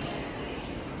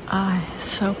 Ah, it's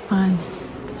so fun.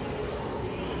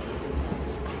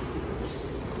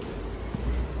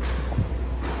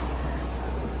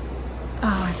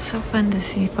 Oh, it's so fun to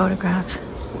see photographs.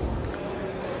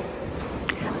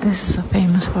 This is a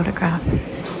famous photograph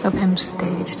of him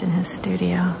staged in his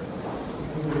studio.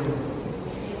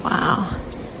 Wow.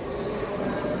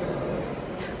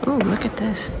 Ooh, look at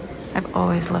this. I've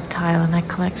always loved tile, and I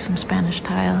collect some Spanish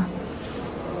tile.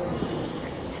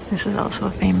 This is also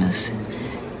a famous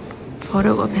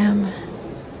photo of him.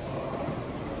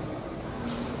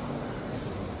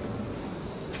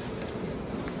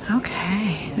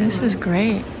 Okay, this is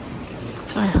great.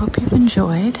 So I hope you've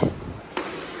enjoyed.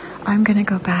 I'm gonna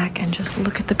go back and just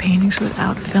look at the paintings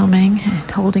without filming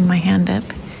and holding my hand up.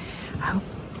 I hope,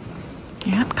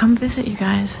 yeah, come visit, you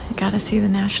guys. You gotta see the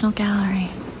National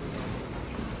Gallery.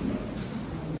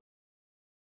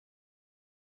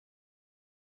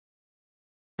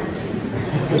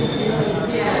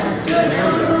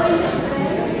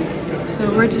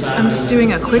 So I'm just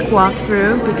doing a quick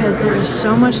walkthrough because there is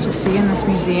so much to see in this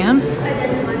museum.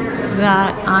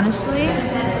 that honestly,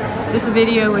 this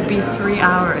video would be 3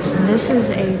 hours, and this is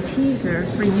a teaser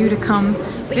for you to come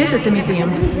visit the museum.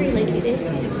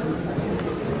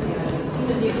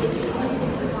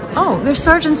 Oh, there's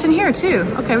Sargents in here too.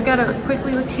 Okay, we gotta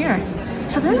quickly look here.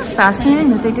 So that is fascinating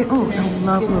that they did. Oh, I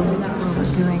love Wilmer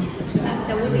Doing.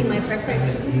 That would be my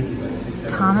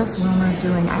preference. Thomas Wilmer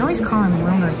Doing. I always call him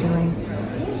Wilmer Doing,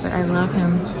 but I love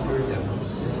him.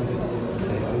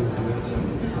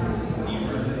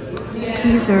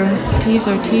 Teaser,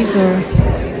 teaser, teaser.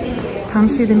 Come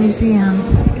see the museum.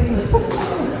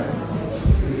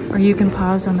 Or you can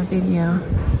pause on the video.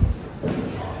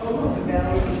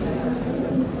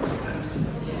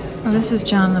 Oh, this is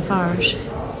John Lafarge.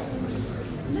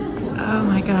 Oh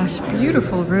my gosh,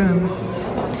 beautiful room.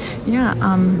 Yeah,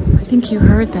 I think you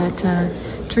heard that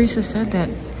Teresa said that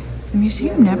the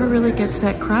museum never really gets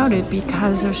that crowded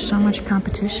because there's so much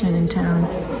competition in town.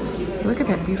 Look at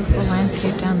that beautiful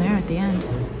landscape down there at the end.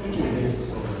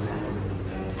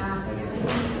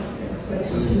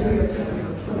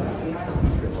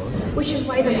 Which is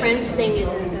why the Friends thing is,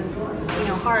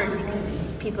 hard, because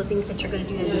people think that you're going to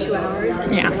do that in 2 hours,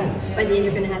 and yeah, by the end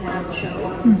you're going to have half a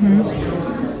show.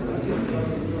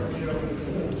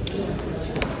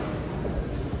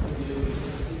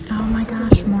 Oh my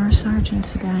gosh, more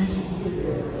Sargents, you guys.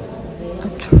 A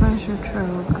treasure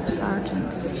trove of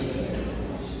Sargents.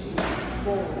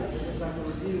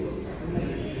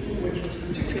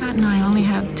 Scott and I only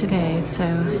have today,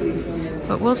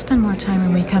 but we'll spend more time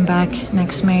when we come back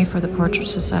next May for the Portrait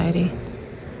Society.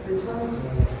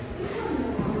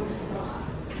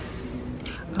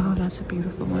 Oh, that's a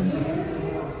beautiful one.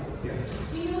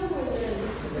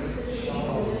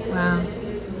 Wow.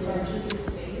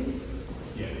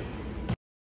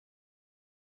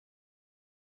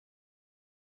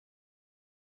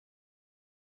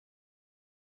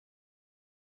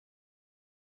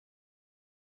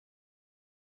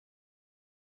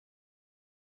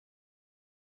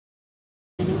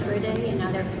 For a day, and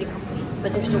now they're pretty comfy,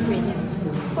 but they're still pretty new.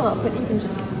 Well, but even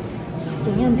just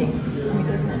standing,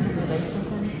 doesn't that hurt your legs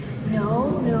sometimes?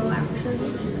 No,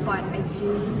 actually, but I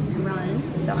do run,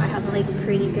 so I have like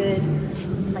pretty good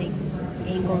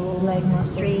angle, leg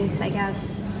strength, I guess.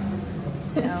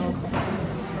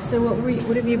 So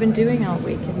what have you been doing all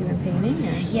week? Have you been painting?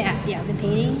 Or? Yeah, I've been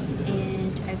painting,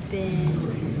 and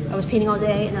I was painting all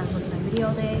day, and I was looking at video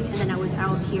all day, and then I was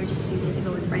out here just a few days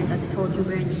ago with friends, as I told you,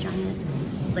 wearing the giant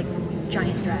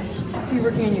dress. So you're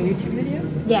working on your YouTube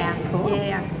videos? Yeah, cool.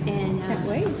 Yeah, and Can't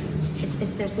wait.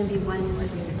 There's going to be one where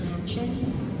there's a mansion,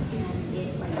 and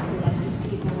it blesses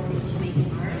people into making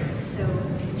art. So,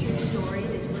 true story.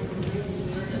 There's one woman.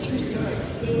 It's a true story.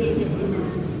 In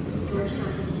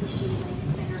Georgetown, she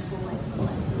spent her whole life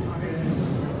collecting art.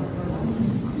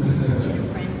 She had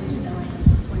a friend who spent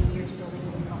 20 years building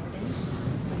this garden,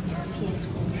 European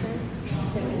sculpture.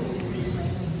 So it was really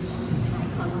an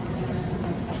icon, I guess,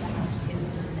 that's by the house too.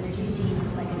 And there's a scene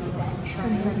with a Tibetan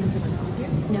shrine.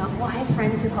 No, well, I have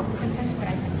friends who help me sometimes, but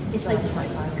it's like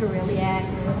guerrilla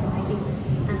filmmaking,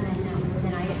 and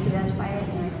then I get possessed by it,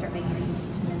 and I start making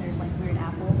paintings, and then there's weird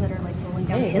apples that are rolling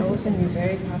down hills. This is going to be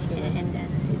very popular. And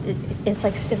it's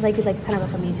kind of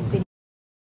like a music video.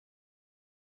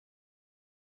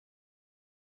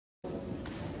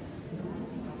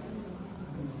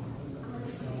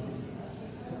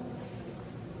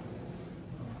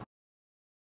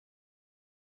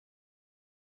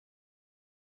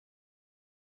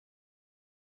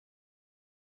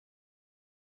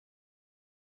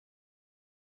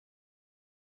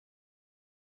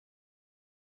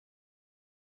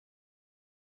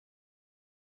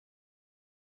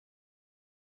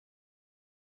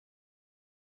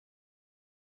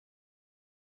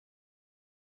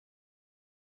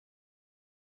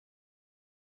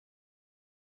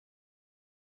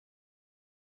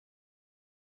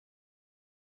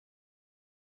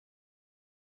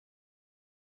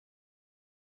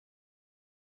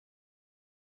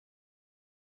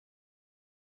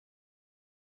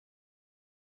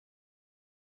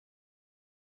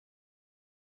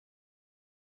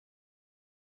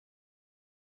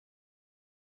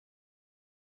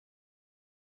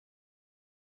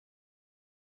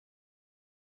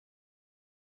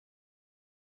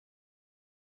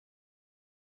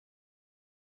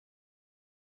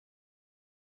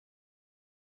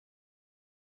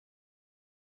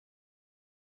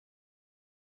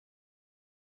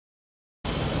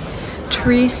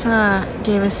 Teresa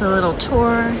gave us a little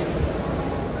tour,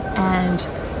 and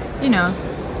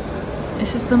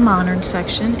this is the modern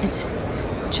section. It's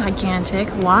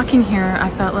gigantic. Walking here, I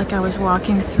felt like I was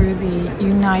walking through the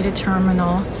United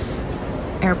Terminal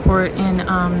Airport in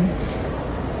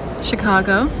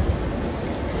Chicago.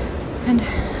 And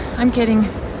I'm getting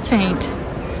faint,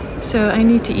 so I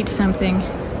need to eat something.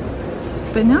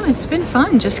 But no, it's been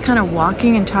fun just kind of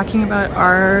walking and talking about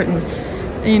art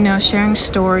and, you know, sharing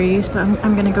stories. But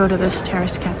I'm gonna go to this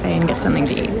Terrace Cafe and get something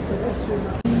to eat.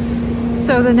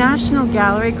 So the National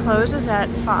Gallery closes at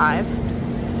 5,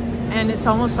 and it's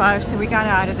almost 5, so we got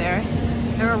out of there.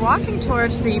 And we're walking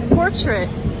towards the Portrait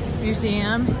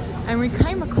Museum, and we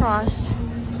came across,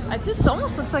 this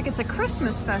almost looks like it's a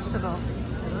Christmas festival.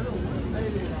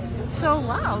 So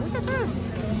wow, look at this.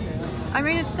 I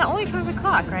mean, it's only 5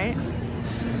 o'clock, right?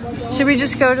 Should we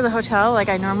just go to the hotel like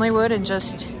I normally would and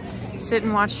just sit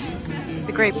and watch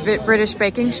the Great British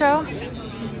Baking Show?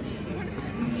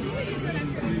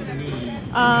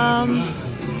 How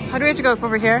do we have to go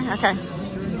over here? Okay.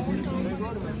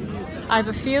 I have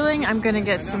a feeling I'm gonna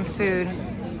get some food.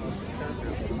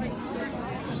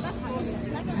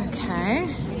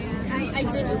 Okay. I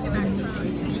did just get back to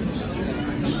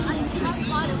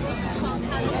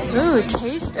Ooh,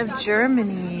 Taste of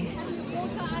Germany.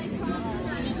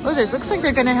 Oh, it looks like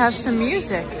they're gonna have some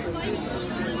music.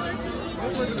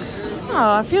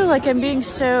 Oh, I feel like I'm being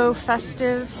so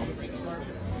festive.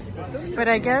 But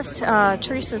I guess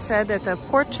Teresa said that the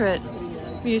Portrait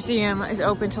Museum is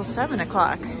open till 7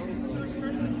 o'clock.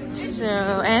 So,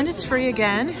 and it's free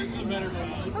again.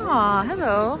 Aw,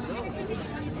 hello.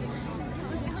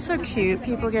 So cute,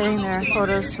 people getting their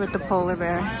photos with the polar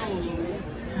bear.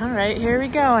 All right, here we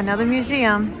go, another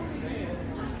museum.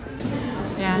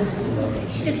 Yeah.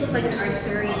 She just looked like an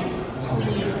Arthurian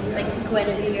queen, like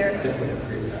Guinevere.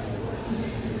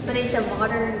 But it's a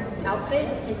modern outfit.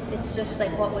 It's just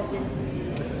like what was in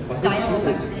style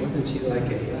back then. Wasn't she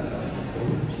like a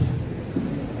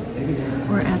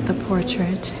We're at the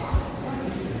Portrait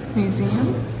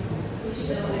Museum.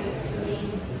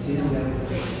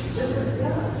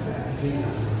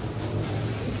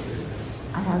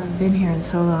 I haven't been here in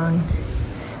so long.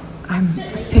 I'm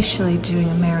officially doing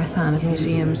a marathon of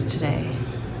museums today.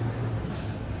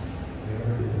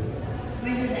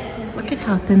 Look at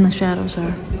how thin the shadows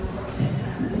are.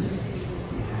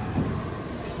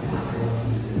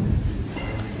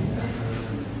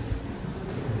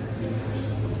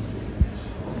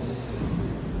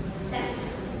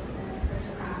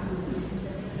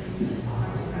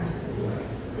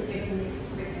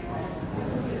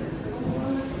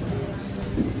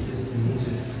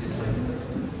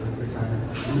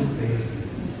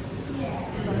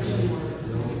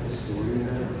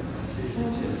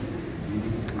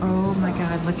 Oh my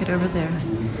God, look at over there.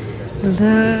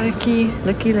 Looky,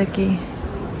 looky, looky.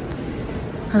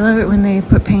 I love it when they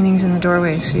put paintings in the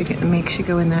doorway so it makes you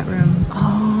go in that room.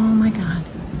 Oh my God.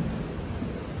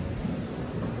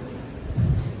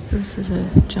 So this is a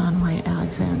John White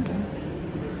Alexander.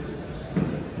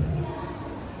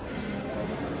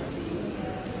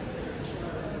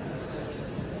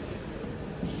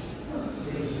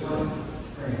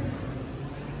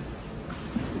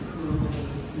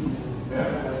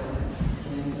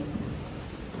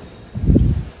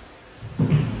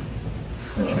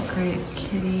 Such a great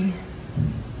kitty.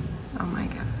 Oh my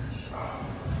gosh.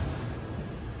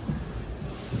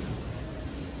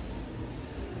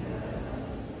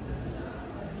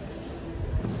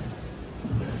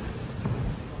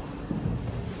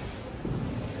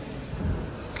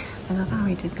 I love how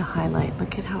he did the highlight.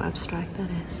 Look at how abstract that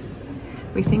is.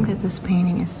 We think that this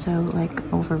painting is so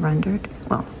like over-rendered.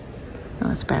 Well, no,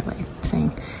 that's a bad way of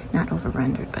saying not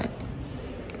over-rendered, but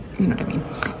you know what I mean.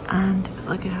 And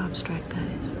look at how abstract that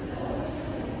is.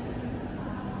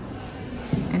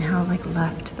 And how like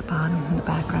left to the bottom in the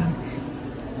background.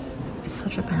 It's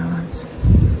such a balance.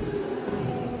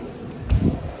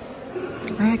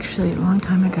 I actually, a long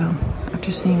time ago,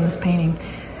 after seeing this painting,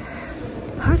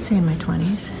 I would say in my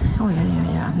 20s. Oh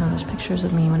yeah. No, there's pictures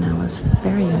of me when I was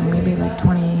very young, maybe like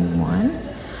 21,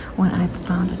 when I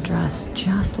found a dress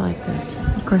just like this.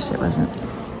 Of course it wasn't,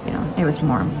 you know, it was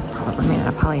more probably made out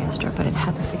of polyester, but it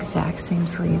had this exact same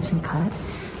sleeves and cut.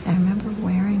 And I remember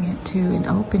wearing it to an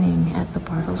opening at the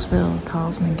Bartlesville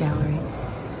Talisman Gallery.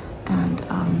 And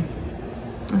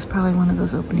it was probably one of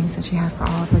those openings that she had for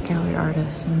all of the gallery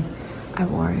artists, and I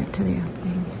wore it to the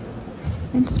opening.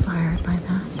 Inspired by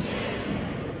that.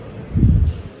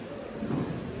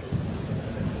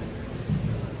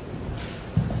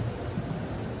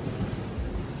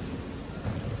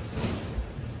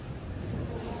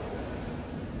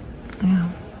 Yeah,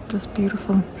 just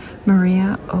beautiful.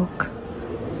 Maria Oke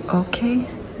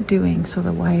Dewing, so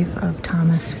the wife of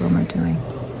Thomas Wilmer Dewing.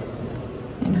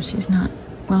 You know, she's not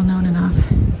well known enough.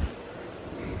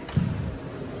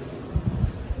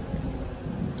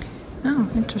 Oh,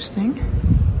 interesting.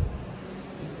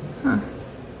 Huh.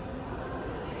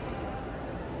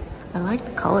 like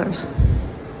the colors.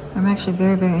 I'm actually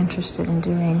very, very interested in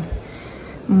doing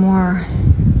more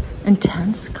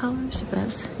intense colors, if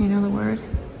that's, you know the word.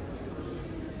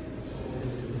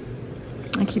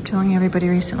 I keep telling everybody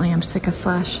recently I'm sick of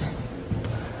flesh.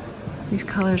 These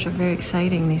colors are very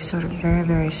exciting, these sort of very,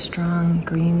 very strong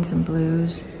greens and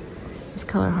blues, these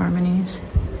color harmonies.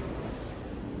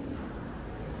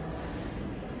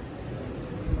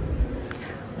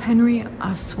 Henry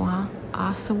Ossawa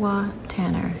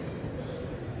Tanner.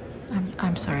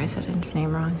 I'm sorry I said his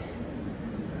name wrong.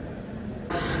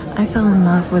 I fell in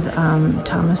love with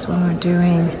Thomas when we were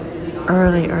doing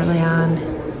early on.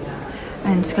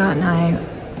 And Scott and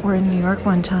I were in New York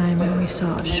one time and we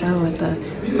saw a show at the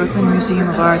Brooklyn Museum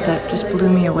of Art that just blew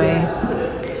me away.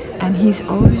 And he's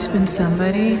always been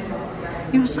somebody,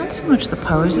 you know, it's not so much the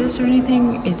poses or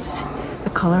anything, it's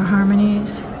the color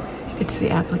harmonies, it's the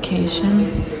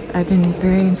application. I've been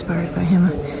very inspired by him,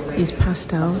 these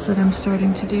pastels that I'm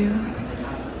starting to do.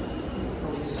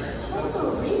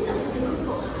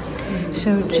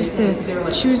 So just the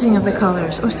choosing of the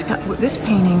colors. Oh, Scott, this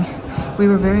painting, we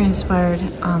were very inspired.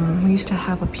 We used to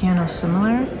have a piano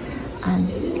similar, and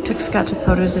it took Scott took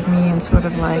photos of me in sort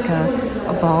of like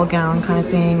a ball gown kind of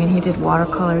thing, and he did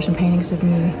watercolors and paintings of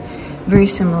me, very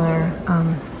similar,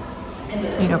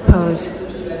 you know, pose.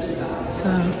 So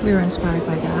we were inspired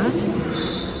by that.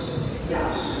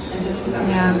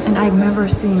 Yeah, and I remember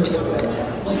seeing just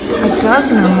a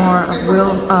dozen or more of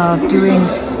Will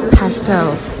Doing's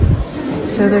pastels.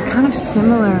 So they're kind of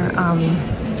similar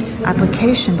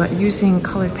application, but using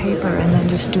colored paper and then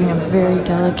just doing a very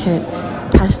delicate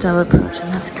pastel approach.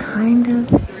 And that's kind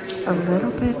of a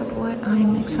little bit of what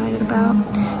I'm excited about,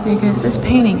 because this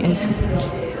painting is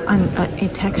on a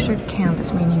textured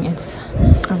canvas, meaning it's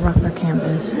a rougher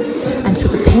canvas. And so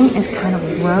the paint is kind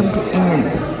of rubbed in.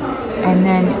 And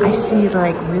then I see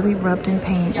like really rubbed in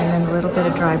paint and then a little bit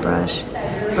of dry brush.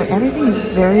 But everything is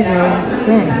very, very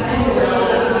thin.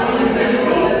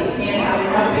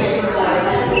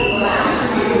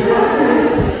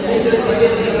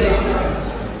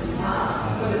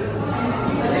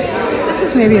 This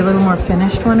is maybe a little more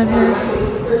finished one of his.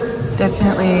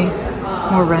 Definitely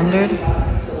more rendered.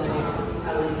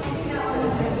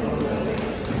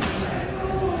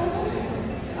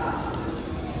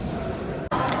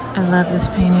 I love this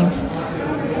painting.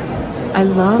 I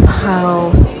love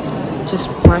how just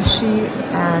brushy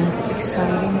and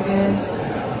exciting it is.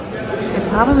 It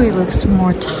probably looks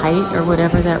more tight or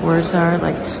whatever that words are,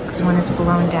 like, because when it's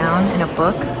blown down in a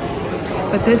book.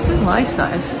 But this is life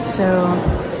size, so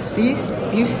these,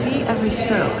 you see every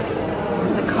stroke.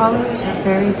 The colors are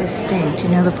very distinct, you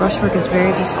know, the brushwork is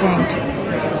very distinct.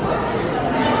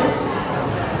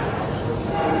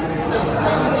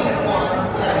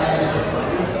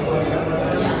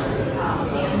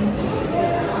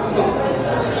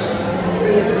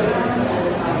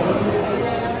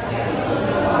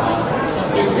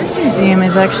 This museum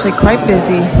is actually quite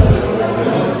busy.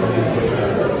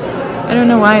 I don't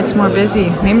know why it's more busy.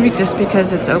 Maybe just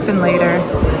because it's open later.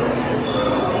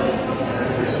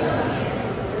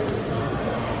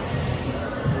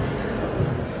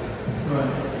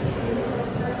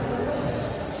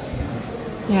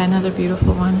 Yeah, another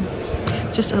beautiful one.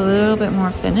 Just a little bit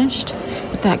more finished.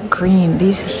 But that green,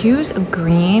 these hues of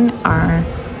green are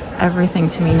everything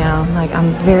to me now. Like,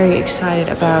 I'm very excited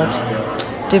about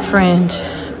different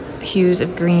hues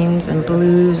of greens and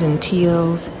blues and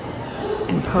teals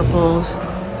and purples,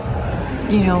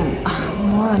 you know,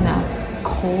 more on that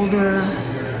colder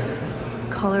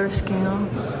color scale.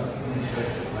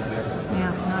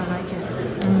 Yeah, no, I like it.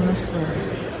 I miss the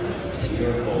just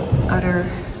utter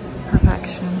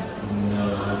perfection.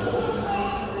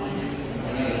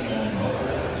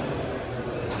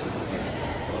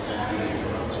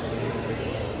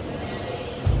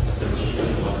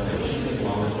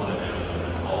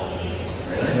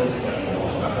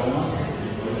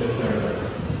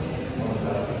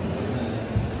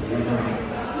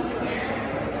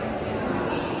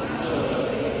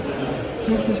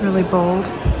 This is really bold.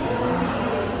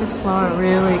 This flower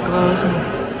really glows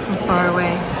from far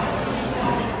away.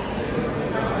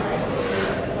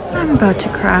 I'm about to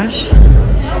crash.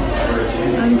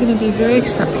 I'm going to be very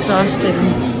exhausted.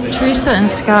 And Teresa and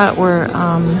Scott were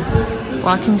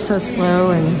walking so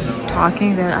slow and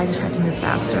talking that I just had to move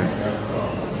faster.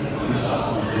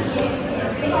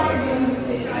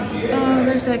 Oh,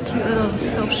 there's that cute little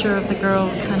sculpture of the girl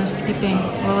kind of skipping,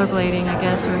 rollerblading, I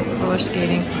guess, or roller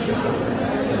skating.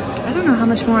 I don't know how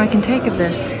much more I can take of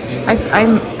this.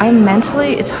 I'm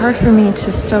mentally, it's hard for me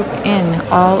to soak in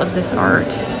all of this art.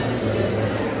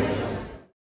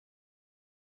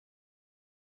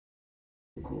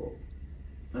 Cool.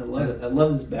 I love it.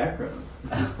 love this background.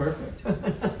 It's perfect.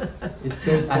 It's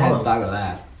so I hadn't thought of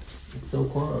that. It's so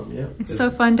Quang, yeah. It's so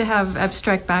fun to have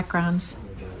abstract backgrounds.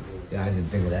 Yeah, I didn't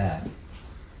think of that.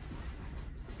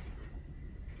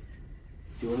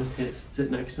 Do you want to sit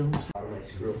next to him? I might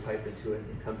screw a pipe into it and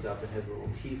it comes up and has a little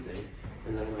T thing.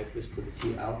 And then I might just put a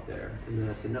T out there and then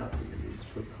that's enough. And then you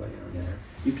just put clay on there.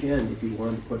 You can, if you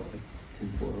want to put like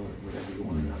tinfoil or whatever you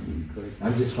want on, you could.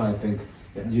 I'm just trying to think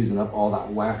of using up all that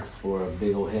wax for a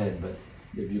big old head, but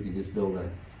if you could just build a...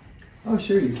 Oh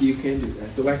sure, you can do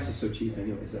that. The wax is so cheap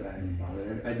anyways that I haven't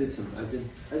bothered. I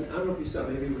don't know if you saw,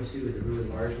 maybe you must do it, the really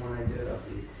large one I did of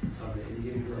the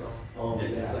Indian girl. Oh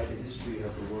and yeah. It's like a history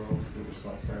of the world. It was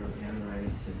like started with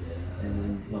Amorites and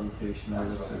then lungfish and all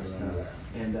this sort of stuff.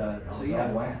 And so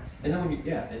yeah, wax. And then when you,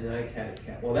 and then I had a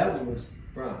cat. Well, that one was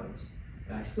bronze.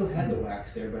 And I still had the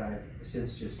wax there, but I've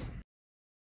since just.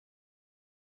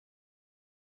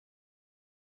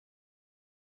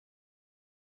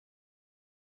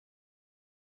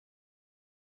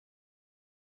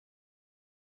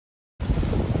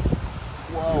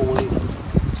 Whoa, wait.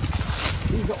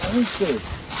 These are oysters.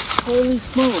 Holy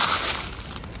smokes.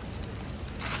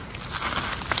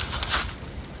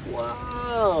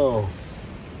 Wow.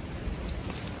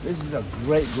 This is a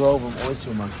great grove of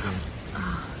oyster mushrooms.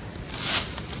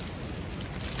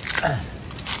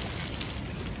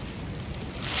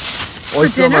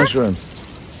 Oyster dinner? mushrooms.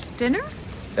 Dinner?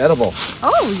 Edible.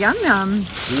 Oh, yum yum.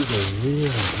 These are really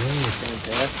good.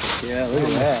 Fantastic. Yeah, look at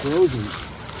that. Frozen.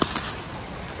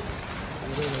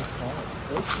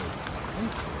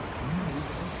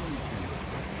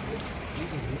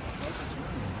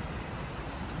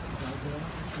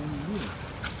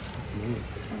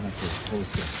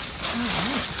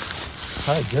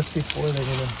 Hi, just before they're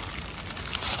gonna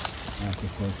have to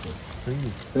post it.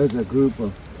 There's a group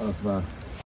of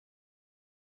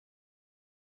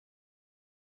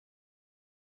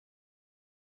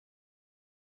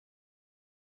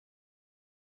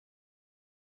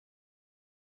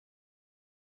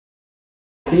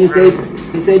He say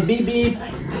beep beep,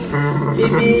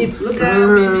 beep beep, look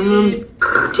out, beep beep.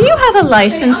 Do you have a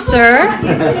license, sir?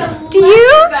 Do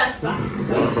you?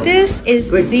 This is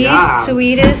the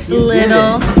sweetest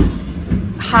little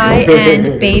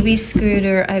high-end baby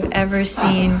scooter I've ever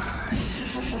seen.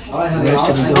 Where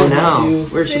should we go now?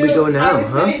 Where should we go now,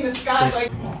 huh?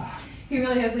 He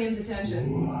really has Liam's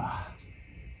attention.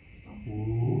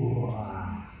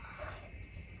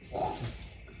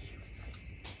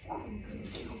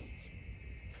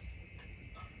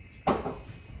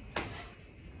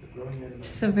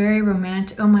 It's a very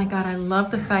romantic. Oh my God, I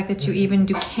love the fact that you even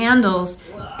do candles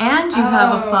and you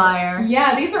have a fire.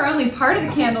 Yeah, these are only part of the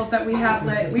candles that we have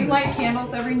lit. We light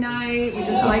candles every night. We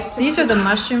just like to. These are the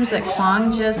mushrooms that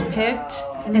Quang just picked.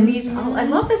 And these, oh, I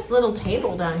love this little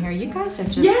table down here. You guys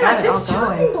have just got it all this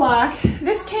chopping going. block.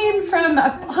 This came from a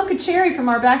hunk of cherry from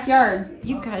our backyard.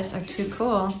 You guys are too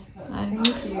cool. Thank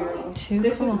you. Too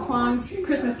This cool. is Quang's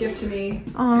Christmas gift to me,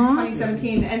 Aww.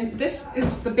 2017, and this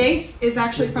is the base is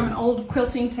actually from an old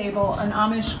quilting table, an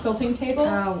Amish quilting table.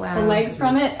 Oh wow. The legs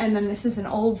from it, and then this is an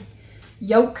old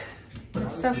yoke.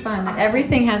 It's so fun that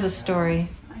everything has a story.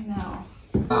 I know.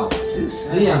 Wow.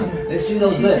 Liam, let's see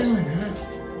those lips.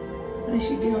 What is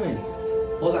she doing?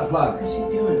 Hold that plug. What is she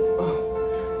doing?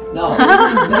 Oh. No.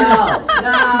 No.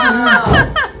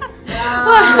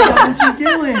 What's she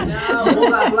doing? No,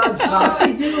 hold that plug, Scott. What's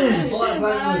she doing? Hold that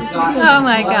plug, Scott. Oh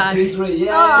my 1, gosh. 2, 3, yay!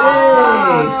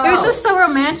 It was just so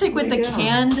romantic with the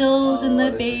candles and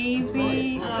the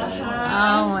baby.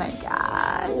 Oh my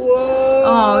gosh. Whoa.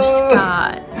 Oh,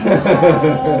 Scott.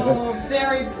 Oh,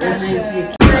 very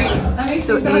precious. Great.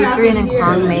 So Adrienne and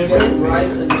Quang made this.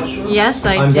 Yes,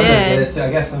 I did. So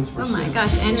I guess I'm Oh my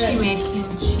gosh, and she made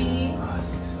kimchi.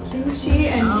 Kimchi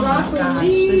and Oh my broccoli. gosh,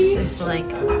 this is like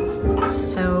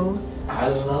so. I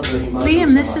love it.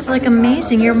 Liam, this is like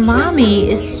amazing. Your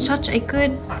mommy is such a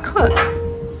good cook.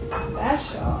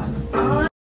 Special.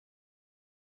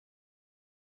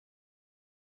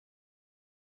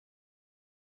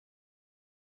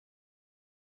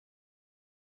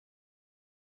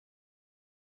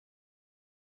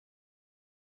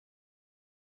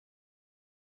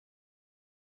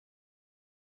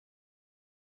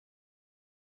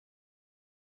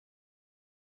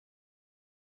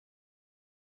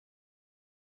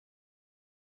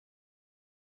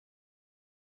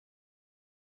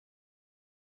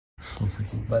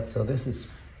 But so this is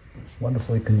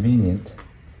wonderfully convenient.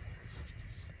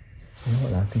 You know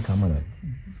what? I think I'm gonna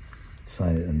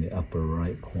sign it in the upper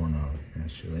right corner,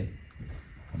 actually.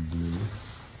 A blue.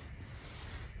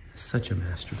 Such a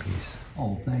masterpiece.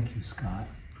 Oh, thank you, Scott.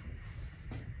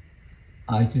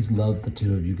 I just love the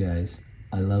two of you guys.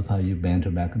 I love how you banter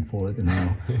back and forth and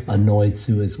how annoyed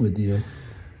Sue is with you.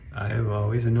 I am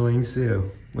always annoying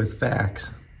Sue with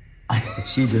facts that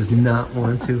she does not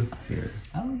want to hear.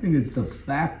 I don't think it's the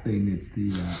fact thing. It's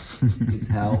the it's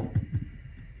how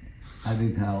I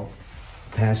think how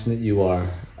passionate you are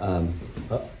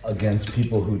against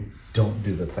people who don't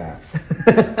do the facts.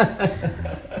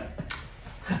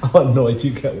 How annoyed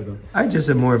you get with them. I just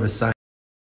am more of a science.